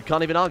just, you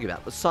can't even argue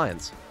that. That's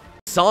science.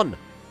 Son.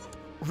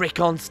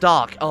 Rickon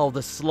Stark. Oh,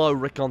 the slow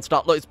Rickon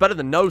Stark. Look, it's better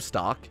than no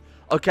Stark.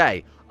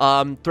 Okay,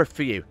 thrift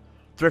for you.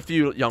 Thrift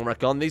you, young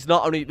Recon. These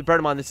not only, bear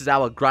in mind, this is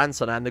our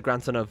grandson and the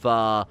grandson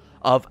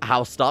of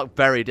House Stark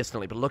very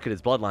distantly, but look at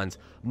his bloodlines.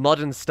 Mud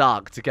and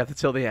Stark together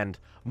till the end.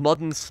 Mud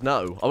and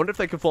Snow. I wonder if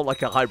they could form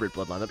like a hybrid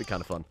bloodline. That'd be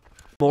kind of fun.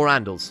 More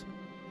Andals.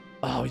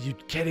 Oh, are you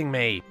kidding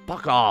me?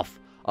 Fuck off.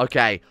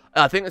 Okay.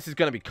 I think this is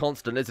going to be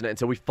constant, isn't it?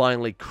 Until we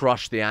finally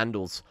crush the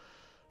Andals.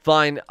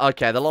 Fine.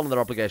 Okay, they'll honor their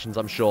obligations,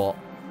 I'm sure.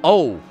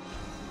 Oh,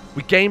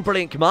 we gain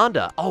Brilliant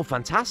Commander. Oh,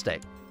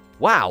 fantastic.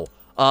 Wow.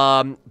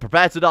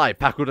 Prepare to die.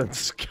 Peckled and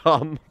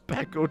Scum.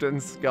 Peckled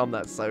and Scum.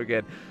 That's so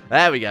good.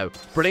 There we go.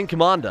 Brilliant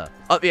Commander.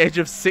 At the age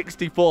of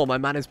 64, my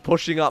man is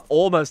pushing up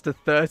almost to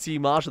 30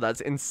 martial.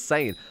 That's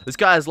insane. This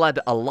guy has led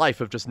a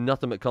life of just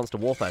nothing but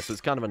constant warfare, so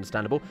it's kind of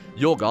understandable.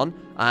 You're gone,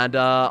 and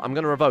I'm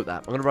going to revoke that.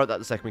 I'm going to revoke that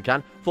the second we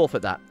can.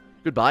 Forfeit that.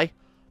 Goodbye.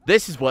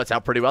 This has worked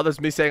out pretty well.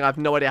 There's me saying I have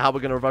no idea how we're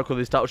going to revoke all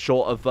these titles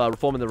short of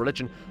reforming the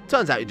religion.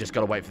 Turns out you just got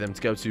to wait for them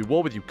to go to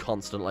war with you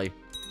constantly.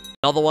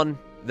 Another one.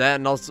 There,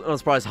 not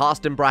surprised.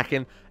 Harston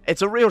Bracken.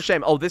 It's a real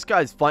shame. Oh, this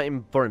guy's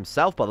fighting for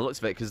himself by the looks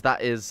of it, because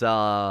that is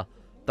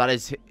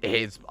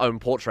his own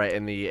portrait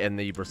in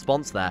the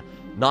response there.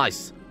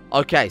 Nice.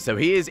 Okay, so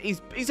he's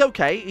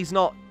okay. He's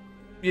not,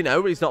 you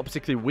know, he's not a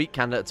particularly weak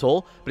candidate at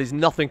all, but he's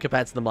nothing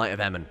compared to the might of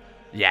Emmon.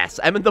 Yes,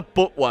 Emmon the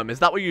Bookworm. Is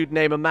that what you'd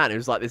name a man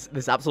who's like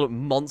this absolute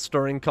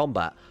monster in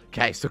combat?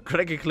 Okay, so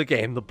critically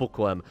game the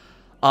Bookworm.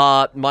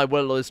 My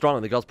will is strong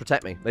and the gods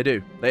protect me. They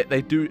do.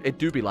 It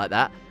do be like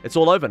that. It's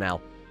all over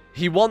now.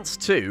 He wants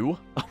to,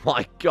 oh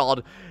my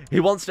god, he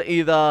wants to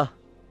either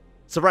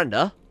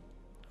surrender,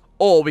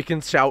 or we can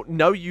shout,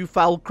 no, you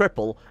foul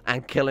cripple,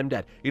 and kill him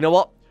dead. You know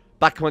what?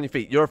 Back on your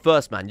feet. You're a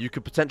first man. You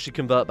could potentially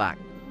convert back.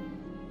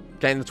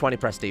 Gain the 20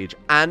 prestige.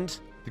 And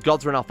the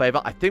gods are in our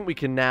favor. I think we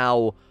can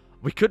now,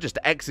 we could just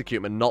execute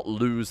him and not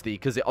lose the,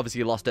 because it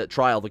obviously lost at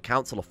trial. The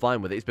council are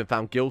fine with it. He's been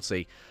found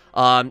guilty.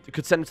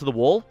 Could send him to the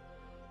wall.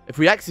 If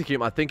we execute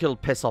him, I think it'll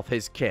piss off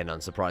his kin,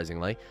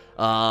 unsurprisingly.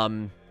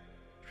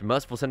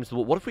 Merciful sentence to the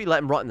wall. What if we let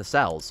him rot in the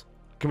cells?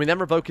 Can we then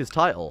revoke his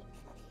title?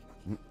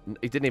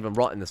 He didn't even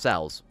rot in the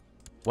cells.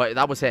 Wait,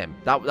 that was him.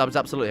 That was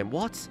absolutely him.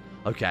 What?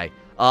 Okay.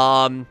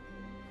 Not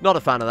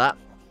a fan of that.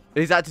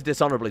 He's acted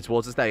dishonorably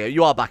towards us. There you go.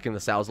 You are back in the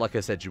cells, like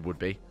I said you would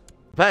be.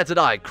 Prepare to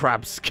die,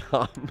 crab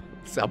scum.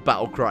 It's our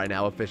battle cry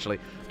now, officially.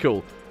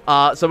 Cool.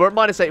 So we're at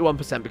minus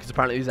 81% because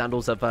apparently these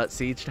Andals have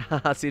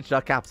sieged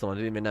our capital. I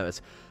didn't even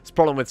notice. It's a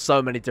problem with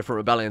so many different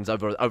rebellions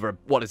over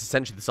what is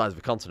essentially the size of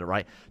a continent,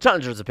 right?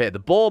 Challengers appear. The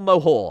Bor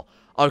Mohor.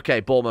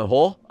 Okay, Bor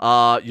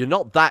Mohor. You're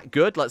not that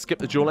good. Let's skip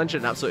the dual engine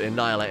and absolutely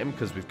annihilate him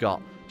because we've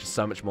got just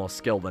so much more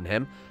skill than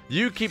him.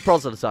 You keep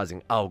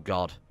proselytizing. Oh,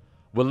 God.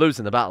 We're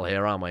losing the battle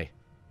here, aren't we?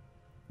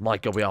 My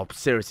God, we are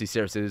seriously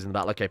losing the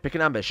battle. Okay, pick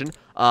an ambition.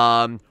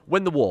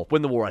 Win the war.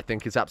 Win the war, I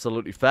think, is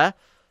absolutely fair.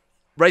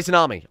 Raise an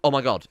army. Oh,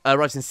 my God.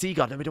 Raise in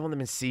Seaguard. No, we don't want them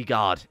in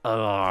Seaguard.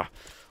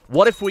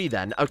 What if we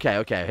then...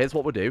 Okay. Here's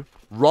what we'll do.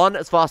 Run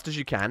as fast as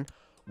you can.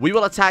 We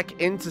will attack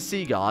into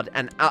Seaguard,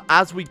 and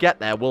as we get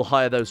there, we'll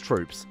hire those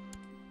troops.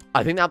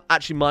 I think that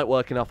actually might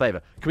work in our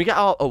favor. Can we get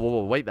our... Oh,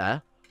 whoa, wait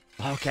there.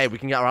 Okay, we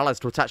can get our allies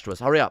to attach to us.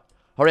 Hurry up.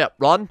 Hurry up.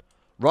 Run.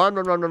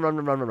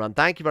 Run.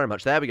 Thank you very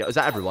much. There we go. Is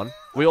that everyone?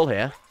 We all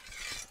here?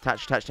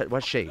 Attach.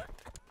 Where's she?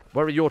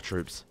 Where are your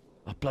troops?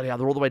 Oh, bloody hell,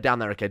 they're all the way down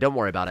there. Okay, don't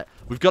worry about it.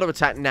 We've got to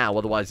attack now,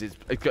 otherwise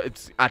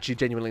it's actually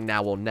genuinely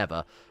now or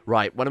never.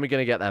 Right, when are we going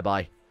to get there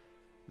by?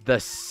 The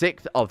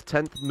 6th of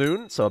 10th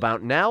moon, so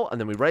about now, and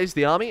then we raise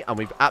the army, and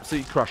we've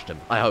absolutely crushed him.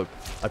 I hope.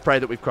 I pray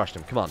that we've crushed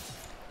him. Come on.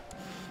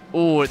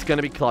 Oh, it's going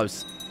to be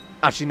close.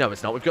 Actually, no,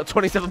 it's not. We've got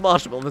 27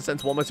 marshal in the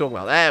sense, what am I talking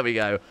about? There we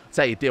go. That's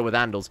how you deal with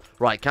Andals.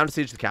 Right,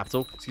 counter-siege the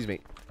capital. Excuse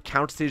me.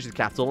 Counter-siege the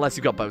capital, unless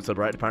you've got boats on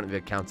the right. Apparently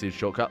the counter-siege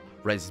shortcut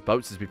raises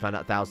boats, as we found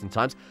out 1,000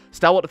 times.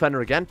 Stalwart defender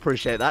again,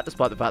 appreciate that,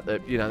 despite the fact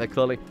that, you know, they're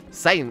clearly...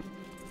 Saint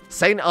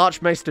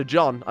Archmaester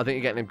John, I think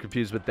you're getting him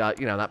confused with,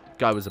 you know, that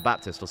guy was a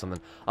Baptist or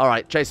something.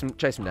 Alright, chase him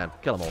down,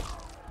 kill them all.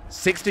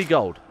 60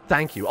 gold,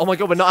 thank you. Oh my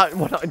God, we're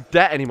not in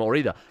debt anymore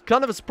either.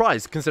 Kind of a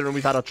surprise, considering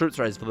we've had our troops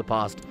raised for the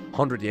past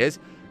 100 years.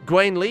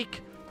 Gwaine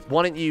Leak,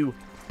 why don't you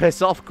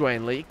piss off,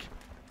 Gwaine Leak?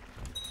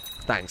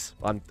 Thanks,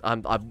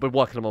 I've been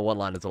working on my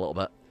one-liners a little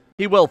bit.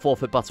 He will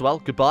forfeit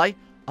Butterwell. Goodbye.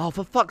 Oh,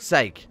 for fuck's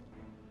sake.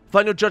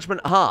 Find your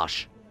judgment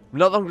harsh.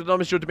 No longer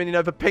acknowledge your dominion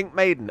over Pink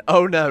Maiden.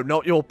 Oh no,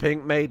 not your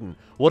Pink Maiden.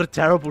 What a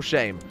terrible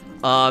shame.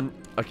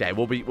 Okay,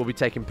 we'll be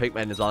taking Pink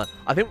Maiden as well.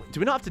 I think, do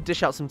we not have to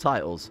dish out some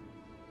titles?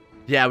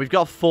 Yeah, we've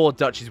got 4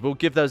 duchies. We'll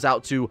give those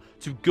out to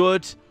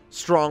good,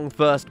 strong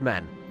first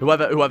men.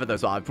 Whoever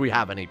those are, if we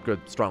have any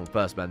good, strong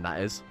first men, that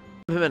is.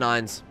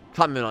 Nines.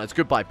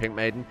 Goodbye, Pink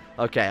Maiden.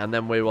 Okay, and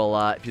then we will,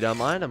 if you don't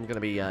mind, I'm going to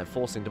be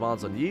forcing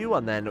demands on you,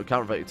 and then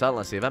can't revoke your title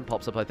unless the event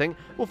pops up, I think.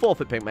 We'll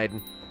forfeit Pink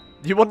Maiden.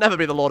 You will never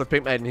be the Lord of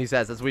Pink Maiden, he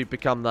says, as we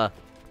become the...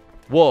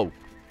 Whoa.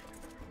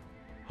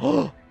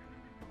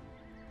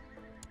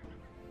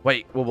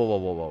 Wait,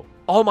 whoa.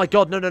 Oh my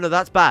God, no,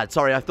 that's bad.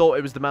 Sorry, I thought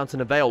it was the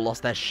Mountain of Vale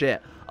lost their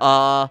shit.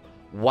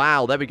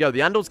 Wow, there we go. The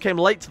Andals came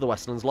late to the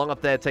Westlands, long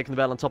up there, taking the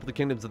Vale on top of the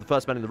kingdoms of the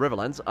first men in the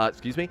Riverlands.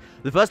 Excuse me.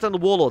 The first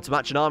Andal warlord to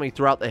match an army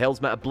throughout the hills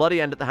met a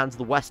bloody end at the hands of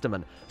the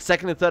Westermen.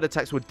 Second and third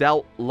attacks were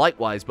dealt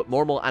likewise, but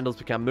more and more Andals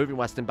began moving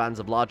west in bands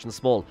of large and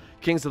small.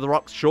 Kings of the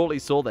Rocks surely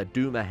saw their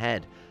doom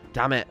ahead.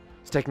 Damn it.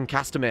 It's taking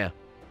Castamere.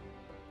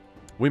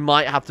 We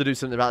might have to do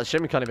something about this.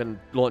 Shame we can't even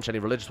launch any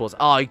religious wars.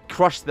 Oh, he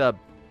crushed the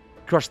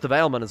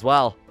Valemen as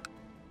well.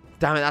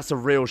 Damn it, that's a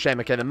real shame.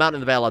 Okay, the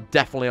Mountain of the Vale are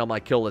definitely on my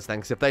kill list then,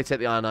 because if they take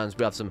the Iron Islands,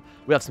 we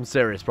have some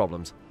serious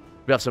problems.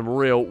 We have some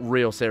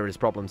real serious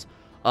problems.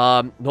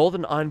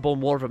 Northern Ironborn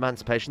War of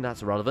Emancipation,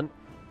 that's irrelevant.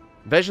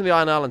 Invasion of the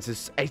Iron Islands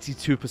is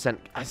 82%.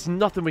 There's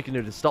nothing we can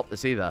do to stop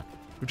this either.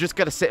 We've just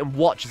got to sit and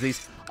watch as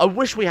these... I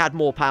wish we had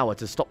more power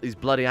to stop these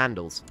bloody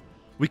Andals.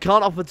 We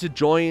can't offer to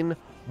join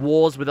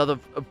wars with other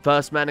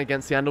first men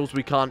against the Andals.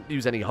 We can't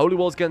use any holy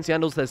wars against the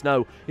Andals. There's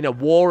no,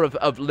 war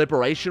of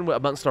liberation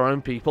amongst our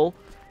own people.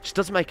 Just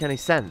doesn't make any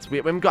sense. We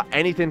haven't got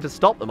anything to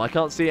stop them. I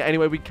can't see any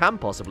way we can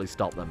possibly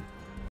stop them.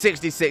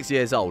 66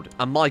 years old.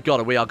 And my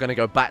god, we are going to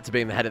go back to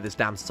being the head of this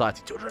damn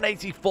society.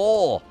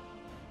 284!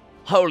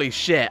 Holy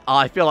shit.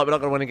 I feel like we're not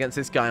going to win against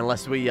this guy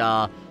unless we,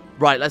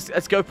 Right,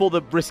 let's go for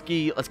the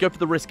risky... Let's go for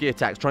the risky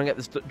attacks. Try and get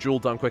this duel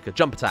done quicker.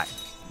 Jump attack.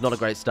 Not a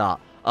great start.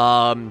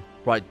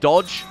 Right,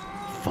 dodge.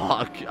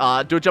 Fuck.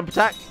 Do a jump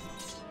attack.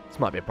 This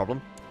might be a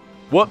problem.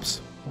 Whoops.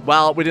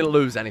 Well, we didn't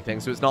lose anything,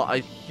 so it's not a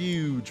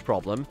huge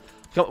problem.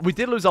 We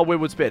did lose our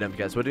Weirwood Spear, don't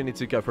forget, so we do need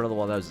to go for another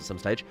one of those at some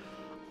stage.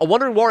 A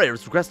Wandering Warrior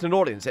has requested an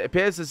audience. It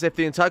appears as if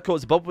the entire court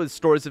is above with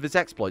stories of his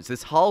exploits.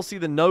 This Halsey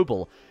the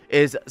Noble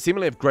is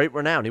seemingly of great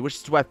renown. He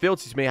wishes to wear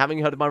fealty to me, having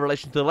heard of my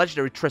relation to the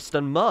legendary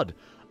Tristan Mudd.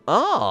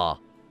 Ah,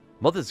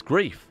 Mother's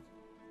Grief.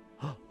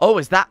 Oh,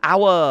 is that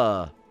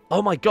our...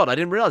 Oh my god, I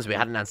didn't realize we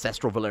had an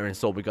ancestral Valyrian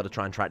sword we've got to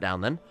try and track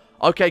down then.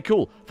 Okay,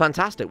 cool.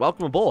 Fantastic.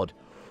 Welcome aboard.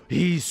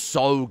 He's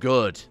so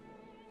good.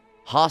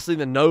 Halsey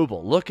the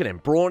Noble. Look at him.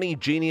 Brawny,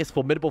 genius,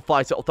 formidable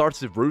fighter,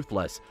 authoritative,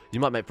 ruthless. You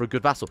might make for a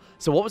good vassal.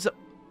 So what was it?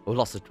 Oh,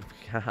 lost it.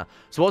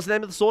 So what was the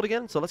name of the sword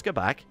again? So let's go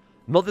back.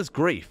 Mother's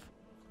Grief.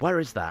 Where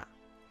is that?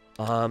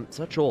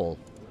 Search all.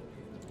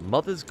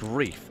 Mother's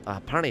Grief.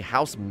 Apparently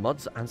House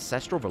Mudd's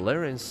ancestral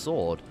Valyrian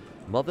sword.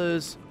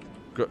 Mother's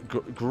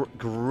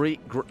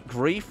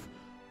Grief.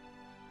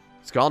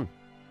 It's gone.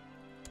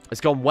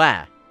 It's gone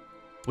where?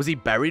 Was he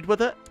buried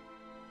with it?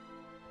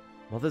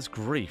 Mother's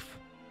Grief.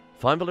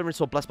 Find Valyrian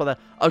sword blessed by the...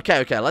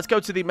 Okay, let's go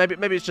to the...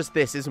 Maybe it's just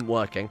this isn't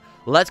working.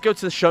 Let's go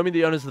to the show me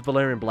the owners of the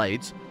Valyrian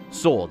blades.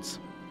 Swords.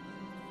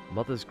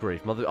 Mother's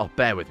Grief. Oh,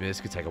 bear with me.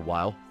 This could take a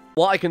while.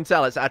 What I can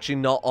tell, it's actually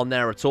not on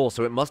there at all,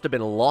 so it must have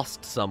been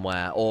lost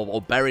somewhere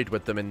or buried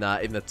with them in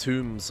the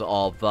tombs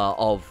of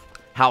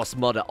House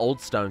Mudd at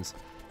Oldstones.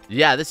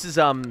 Yeah, this is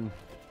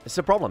it's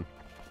a problem.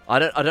 I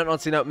don't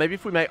honestly know. Maybe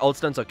if we make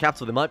Oldstones our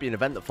capital, there might be an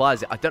event that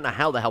fires it. I don't know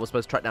how the hell we're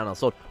supposed to track down our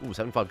sword. Ooh,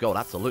 75 gold.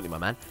 Absolutely, my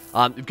man.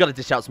 We've got to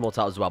dish out some more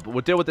titles as well. But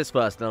we'll deal with this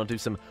first, and then I'll do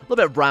a little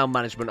bit of round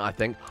management, I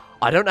think.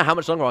 I don't know how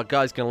much longer our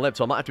guy's going to live,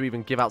 so I might have to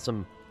even give out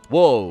some...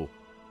 Whoa.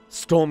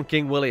 Storm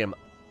King William.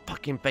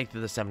 Fucking Faith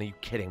of the Seven. Are you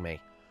kidding me?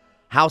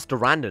 House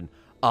Durrandon.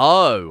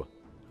 Oh.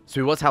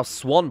 So he was House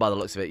Swan by the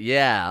looks of it.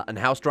 Yeah. And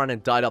House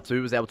Durrandon died up, so he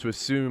was able to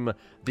assume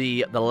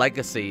the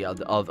legacy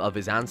of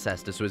his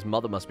ancestors. So his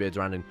mother must be a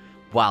Durrandon.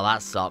 Wow,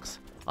 that sucks.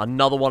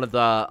 Another one of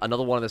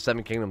the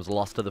Seven Kingdoms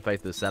lost to the Faith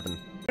of the Seven.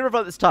 Can we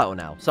revoke this title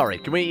now? Sorry.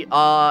 Can we,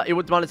 it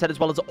would demand its head as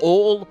well as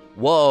all...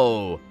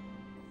 Whoa.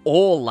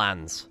 All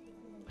lands.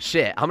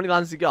 Shit. How many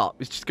lands has he got?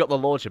 He's just got the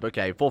lordship.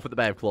 Okay, forfeit the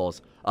Bay of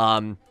Claws.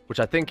 Which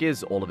I think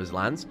is all of his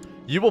lands.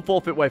 You will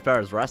forfeit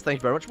Wayfarer's Rest. Thank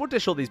you very much. We'll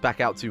dish all these back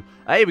out to...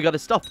 Hey, we got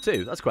his stuff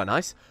too. That's quite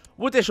nice.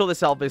 We'll dish all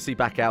this obviously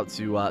back out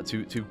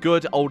to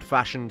good,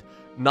 old-fashioned,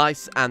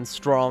 nice and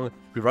strong...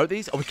 We wrote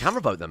these? Oh, we can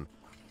revoke them.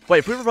 Wait,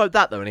 if we revoke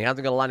that, though, and he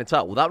hasn't got a land in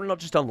title, will that not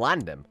just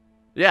unland him?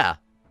 Yeah.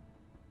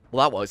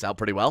 Well, that works out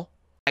pretty well.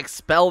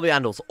 Expel the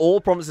Andals.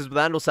 All promises with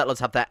Andal settlers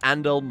have their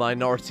Andal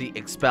minority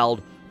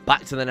expelled.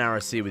 Back to the Narrow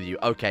Sea with you.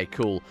 Okay,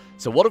 cool.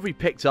 So what have we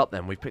picked up,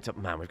 then? We've picked up...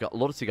 Man, we've got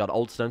Loyalty Guard,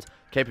 Oldstones,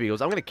 Cape of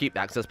Eagles. I'm going to keep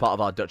that, because that's part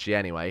of our duchy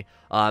anyway.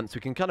 So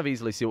we can kind of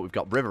easily see what we've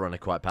got. Riverrunner,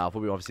 quite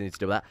powerful. We obviously need to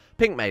do that.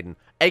 Pink Maiden.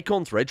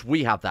 Acorn's Ridge.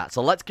 We have that.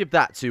 So let's give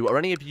that to... Are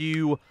any of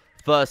you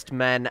First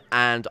Men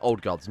and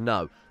Old Gods?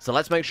 No. So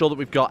let's make sure that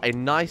we've got a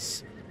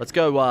nice... Let's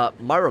go,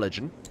 my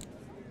religion,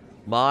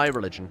 my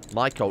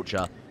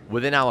culture,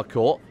 within our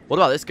court. What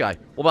about this guy?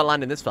 What about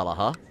landing this fella,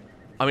 huh?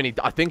 I mean,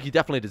 I think he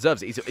definitely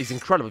deserves it. He's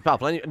incredibly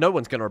powerful. No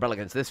one's going to rebel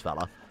against this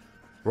fella.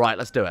 Right,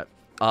 let's do it.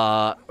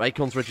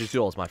 Acorn's Ridge is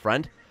yours, my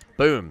friend.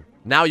 Boom.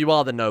 Now you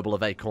are the noble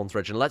of Acorn's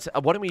Ridge. And let's,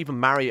 why don't we even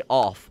marry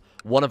off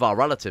one of our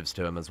relatives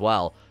to him as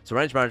well? So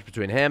arranged marriage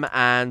between him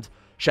and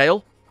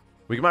Shale.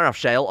 We can marry off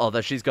Shale, although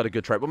she's got a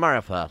good trait. We'll marry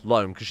off her,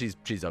 Loam, because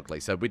she's ugly,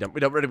 so we don't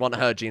really want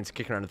her genes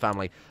kicking around the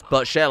family.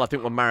 But Shale, I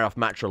think we'll marry off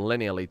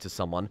matrilineally to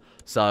someone.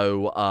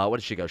 So, where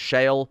did she go?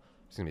 Shale.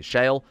 It's going to be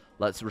Shale.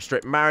 Let's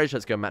restrict marriage.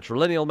 Let's go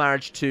matrilineal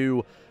marriage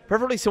to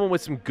preferably someone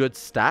with some good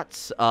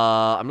stats.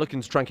 I'm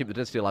looking to try and keep the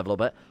dynasty alive a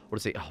little bit. What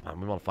is he? Oh man,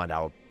 we want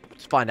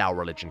to find our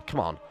religion. Come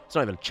on, let's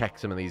not even check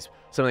some of these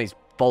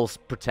false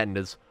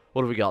pretenders.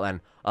 What have we got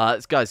then?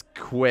 This guy's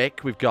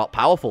quick. We've got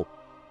powerful.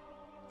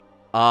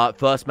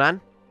 First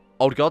man.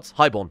 Old gods.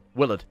 Highborn.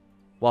 Willard.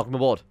 Welcome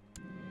aboard.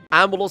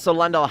 And we'll also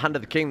land our Hand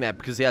of the King there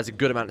because he has a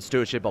good amount of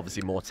stewardship.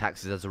 Obviously, more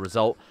taxes as a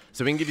result.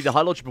 So we can give you the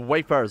High Lordship of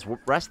Wayfarer's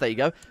Rest. There you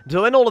go.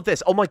 So in all of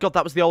this... Oh my god,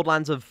 that was the old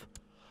lands of...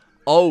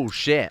 Oh,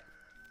 shit.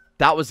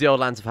 That was the old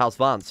lands of House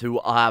Vance, who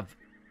have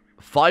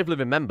 5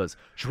 living members.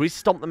 Should we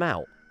stomp them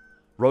out?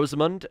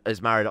 Rosamund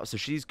is married up, so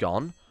she's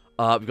gone.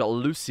 We've got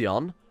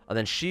Lucian, and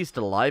then she's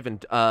still alive.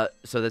 And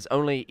so there's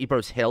only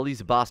Ebros Hill.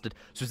 He's a bastard.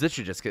 So it's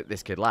literally just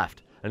this kid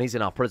left. And he's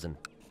in our prison.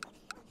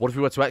 What if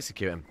we were to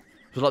execute him?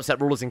 We'll upset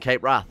rulers in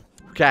Cape Wrath.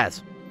 Who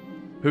cares?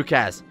 Who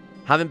cares?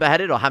 Have him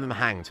beheaded or have him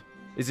hanged?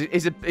 He's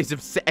an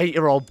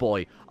 8-year-old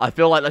boy. I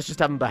feel like let's just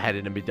have him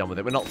beheaded and be done with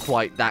it. We're not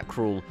quite that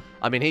cruel.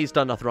 I mean, he's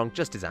done nothing wrong,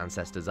 just his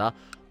ancestors are.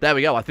 There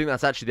we go. I think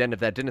that's actually the end of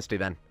their dynasty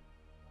then.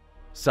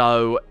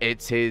 So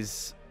it's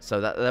his...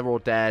 So that they're all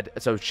dead.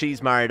 So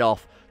she's married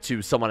off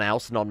to someone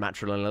else,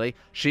 non-matrilineally.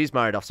 She's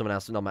married off someone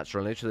else,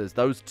 non-matrilineally. So there's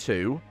those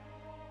two.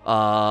 Who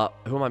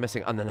am I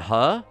missing? And then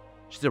her?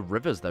 She's a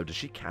Rivers, though. Does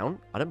she count?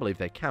 I don't believe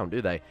they count,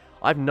 do they?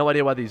 I have no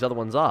idea where these other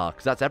ones are,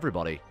 because that's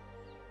everybody.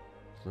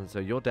 So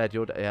you're dead,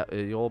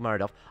 you're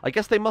married off. I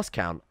guess they must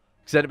count.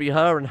 Because it'd be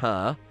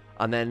her,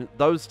 and then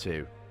those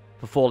two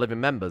for 4 living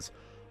members.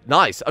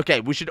 Nice.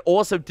 Okay, we should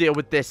also deal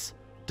with this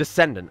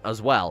descendant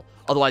as well.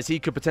 Otherwise, he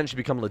could potentially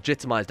become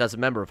legitimized as a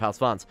member of House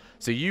Vance.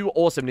 So you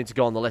also need to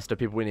go on the list of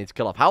people we need to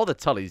kill off. How are the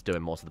Tullys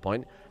doing, more to the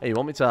point? Hey, you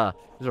want me to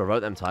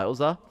revoke them titles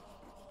there?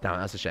 Damn,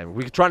 that's a shame.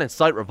 We could try and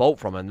incite revolt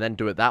from him and then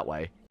do it that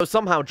way. So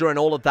somehow, during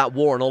all of that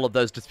war and all of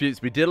those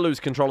disputes, we did lose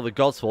control of the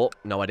Gods Fort.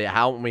 No idea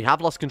how. And we have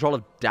lost control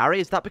of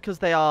Darry. Is that because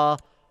they are...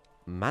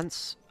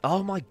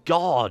 Oh my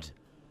god.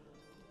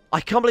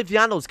 I can't believe the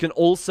Andals can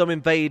also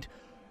invade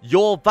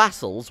your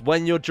vassals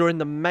when you're during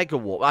the Mega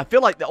War. I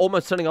feel like they're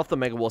almost turning off the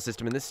Mega War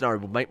system in this scenario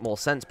would make more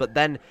sense. But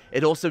then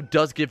it also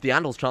does give the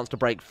Andals chance to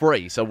break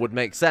free. So it would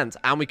make sense.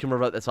 And we can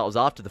revoke their titles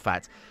after the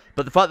fact.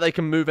 But the fact that they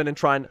can move in and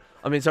try and...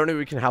 I mean, is there any way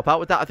we can help out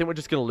with that? I think we're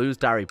just going to lose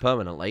Darry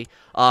permanently.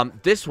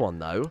 This one,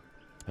 though...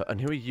 And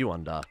who are you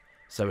under?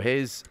 So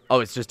his...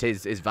 Oh, it's just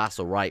his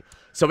vassal, right.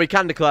 So we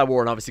can declare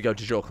war and obviously go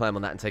to your claim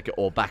on that and take it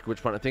all back. At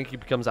which point I think he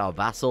becomes our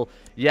vassal.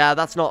 Yeah,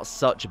 that's not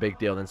such a big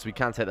deal then, so we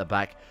can take that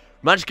back.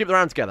 Managed to keep the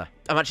round together.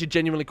 I'm actually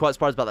genuinely quite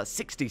surprised about that.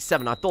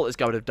 67. I thought this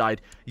guy would have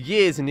died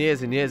years and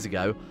years and years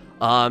ago.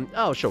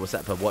 Oh, sure, we're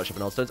set for worship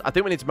and Oldstones. I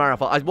think we need to marry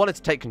off... I wanted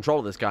to take control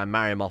of this guy and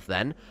marry him off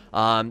then.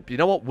 You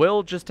know what?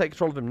 We'll just take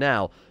control of him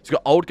now. She's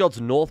got Old Gods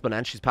Northman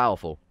and she's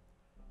powerful.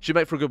 She'd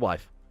make for a good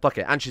wife. Fuck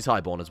it. And she's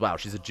highborn as well.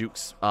 She's a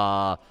Duke's...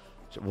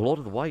 Lord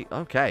of the White.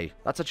 Okay.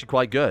 That's actually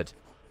quite good.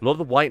 Lord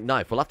of the White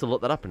Knife. We'll have to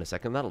look that up in a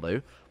second. That'll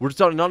do. We're just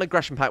on a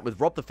non-aggression pact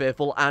with Rob the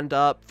Fearful and,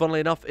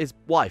 funnily enough, his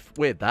wife.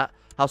 Weird, that.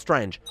 How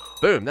strange.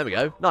 Boom. There we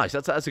go. Nice.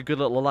 That's a good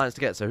little alliance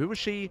to get. So who was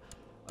she?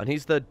 And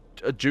he's the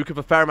Duke of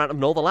a fair amount of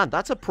Northern Land.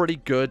 That's a pretty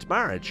good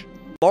marriage.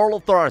 Moral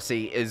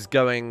authority is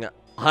going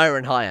higher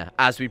and higher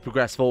as we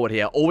progress forward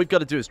here. All we've got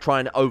to do is try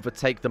and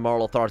overtake the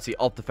moral authority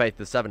of the Faith of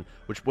the Seven,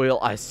 which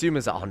I assume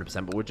is at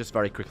 100%, but we'll just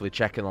very quickly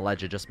check in the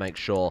ledger, just make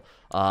sure.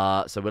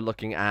 So we're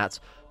looking at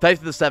Faith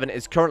of the Seven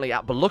is currently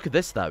at, but look at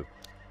this though.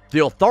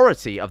 The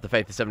authority of the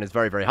Faith of the Seven is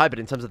very, very high, but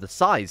in terms of the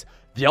size,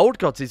 the Old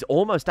Gods is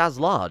almost as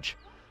large.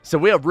 So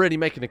we are really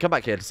making a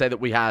comeback here to say that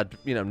we had,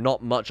 you know,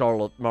 not much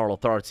moral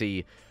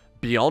authority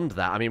beyond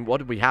that. I mean, what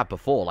did we have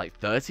before? Like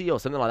 30 or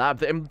something like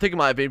that? I'm thinking it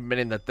might have even been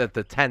in the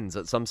 10s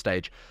at some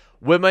stage.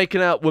 We're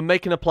making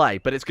a play,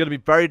 but it's going to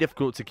be very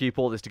difficult to keep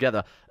all this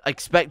together.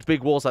 Expect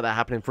big wars like that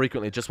happening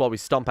frequently, just while we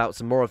stomp out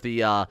some more of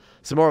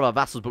our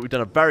vassals. But we've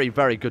done a very,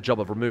 very good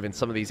job of removing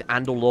some of these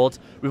Andal lords.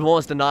 We've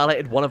almost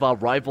annihilated one of our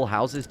rival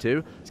houses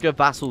too. Let's go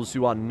vassals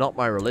who are not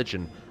my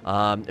religion,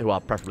 who are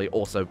preferably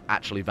also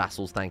actually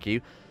vassals. Thank you.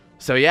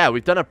 So yeah,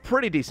 we've done a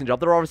pretty decent job.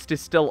 There are obviously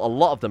still a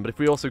lot of them, but if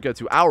we also go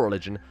to our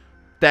religion,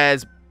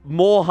 there's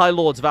more High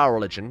Lords of our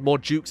religion, more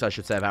Dukes, I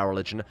should say, of our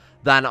religion,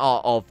 than are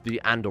of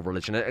the Andal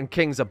religion. And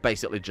Kings are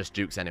basically just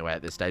Dukes anyway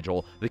at this stage,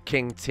 or the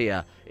King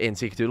tier in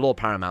CK2, Lord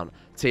Paramount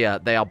tier,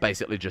 they are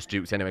basically just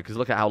Dukes anyway, because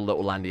look at how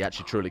little land he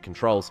actually truly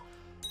controls.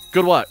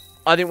 Good work.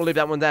 I think we'll leave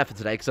that one there for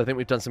today, because I think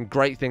we've done some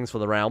great things for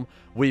the realm.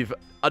 We've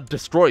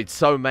destroyed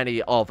so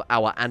many of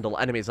our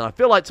Andal enemies, and I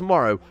feel like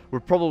tomorrow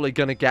we're probably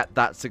going to get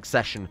that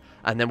succession,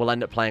 and then we'll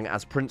end up playing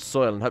as Prince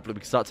Soil, and hopefully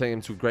we can start turning him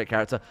into a great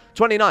character.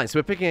 29, so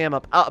we're picking him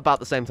up at about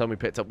the same time we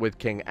picked up with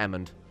King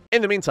Emmond.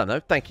 In the meantime, though,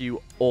 thank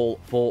you all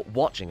for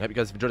watching. Hope you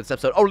guys have enjoyed this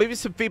episode. Oh, leave us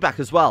some feedback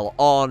as well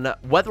on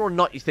whether or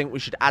not you think we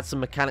should add some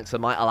mechanics that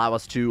might allow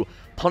us to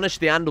punish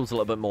the Andals a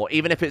little bit more,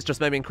 even if it's just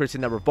maybe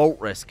increasing their revolt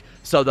risk,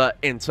 so that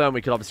in turn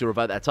we could obviously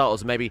revoke their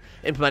titles, and maybe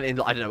implementing,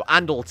 I don't know,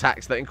 Andal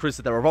tax that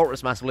increases their revolt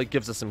risk massively,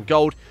 gives us some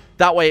gold.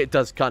 That way it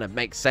does kind of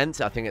make sense.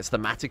 I think it's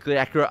thematically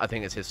accurate. I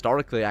think it's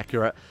historically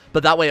accurate.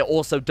 But that way it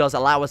also does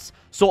allow us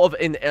sort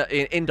of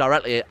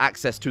indirectly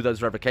access to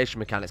those revocation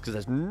mechanics, because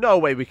there's no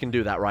way we can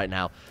do that right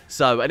now.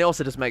 So, and it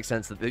also just makes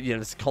sense that, you know,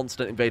 this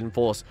constant invading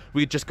force,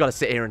 we just got to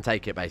sit here and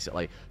take it,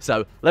 basically.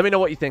 So let me know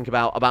what you think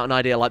about an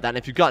idea like that. And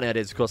if you've got any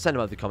ideas, of course, send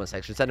them over in the comment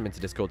section. description. Send them into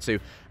Discord too.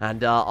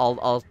 And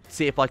I'll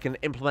see if I can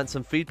implement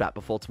some feedback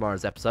before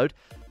tomorrow's episode.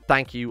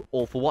 Thank you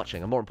all for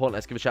watching. And more importantly,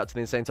 let's give a shout out to the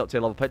insane top tier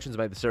level patrons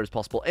who made the series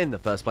possible in the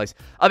first place.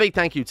 A big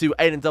thank you to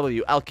Aiden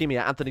W,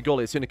 Alchemia, Anthony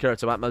Gawley, Asuna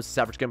Kirito, at Moses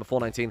Average Gamer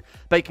 419,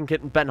 Bacon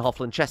Kitten, Ben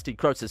Hofflin, Chesty,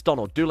 Crotus,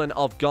 Donald, Doolin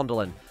of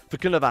Gondolin,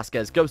 Facuna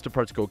Vasquez, Ghost of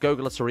Protocol,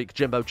 Gogula, Sarik,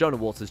 Jimbo, Jonah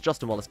Waters,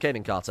 Justin Wallace,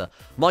 Caden Carter,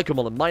 Michael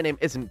Mullen, My Name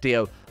Isn't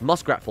Dio,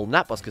 Muskratful,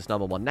 Natbuskus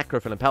number 1,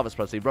 Necrophil and Pelvis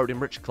Presley,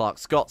 Rodin, Richard Clark,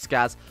 Scott,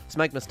 Skaz,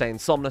 Smegma Stain,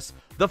 Somnus,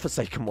 The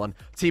Forsaken One,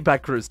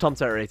 Teabag Cruz, Tom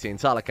Terror 18,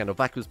 Tyler Kendall,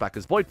 Vakus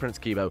Backers, Void Prince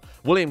Kibo,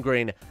 William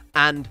Green,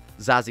 and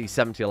Zazzy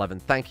 7011.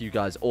 Thank you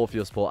guys all for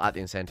your support at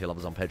the Insane Tier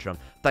levels on Patreon.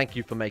 Thank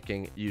you for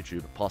making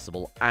YouTube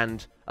possible.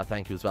 And a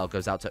thank you as well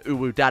goes out to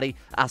Uwu Daddy,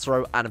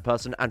 Asro, Adam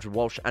Person, Andrew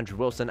Walsh, Andrew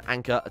Wilson,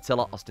 Anchor,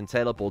 Attila, Austin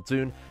Taylor,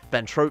 Bordoon,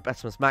 Ben Trope,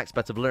 Estimus Max,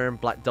 Better Valerian,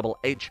 Black Double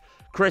H,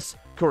 Chris,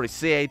 Corey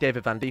CA,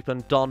 David Van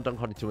Diepen, Don,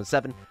 Duncan 2 and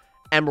 7,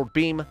 Emerald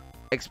Beam,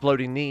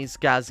 Exploding Knees,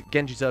 Gaz,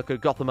 Genji Zerko,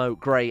 Gothamo,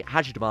 Grey,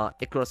 Hajidamar,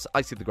 Icarus,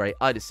 Icy the Grey,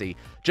 Ida C,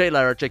 Jay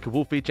Lara, Jacob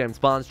Wolfie, James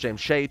Barnes, James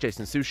Shea,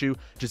 Jason Sushu,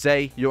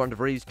 Jose, Joran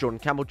DeVries, Jordan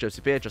Campbell,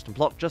 Joseph Beer, Justin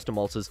Plock, Justin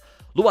Walters,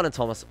 Luan and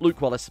Thomas,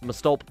 Luke Wallace,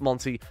 Mastolp,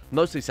 Monty,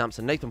 Mostly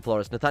Sampson, Nathan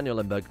Flores, Nathaniel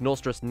Lindberg,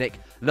 Norstress, Nick,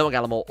 Noah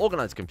Gallimore,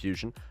 Organised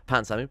Confusion,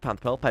 Pan Samu,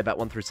 Panther Pearl, Payback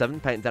 1 through 7,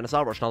 Peyton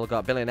Denisar, Roshan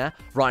Oligarch Billionaire,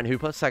 Ryan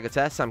Hooper,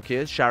 Sagataire, Sam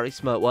Kears, Shari,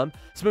 Smirtworm,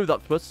 Smooth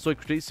Octopus,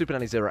 Socrates, Super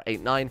Nanny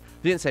 089,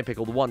 The Insane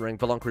Pickle, The One Ring,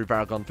 Veloncry,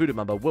 Varagon, Voodoo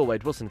Mumbo, Will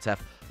Wade, Wilson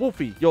Teff,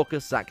 Wolfie,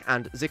 Yorkus, Zach,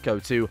 and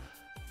Zico 2.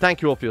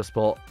 Thank you all for your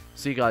support.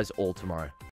 See you guys all tomorrow.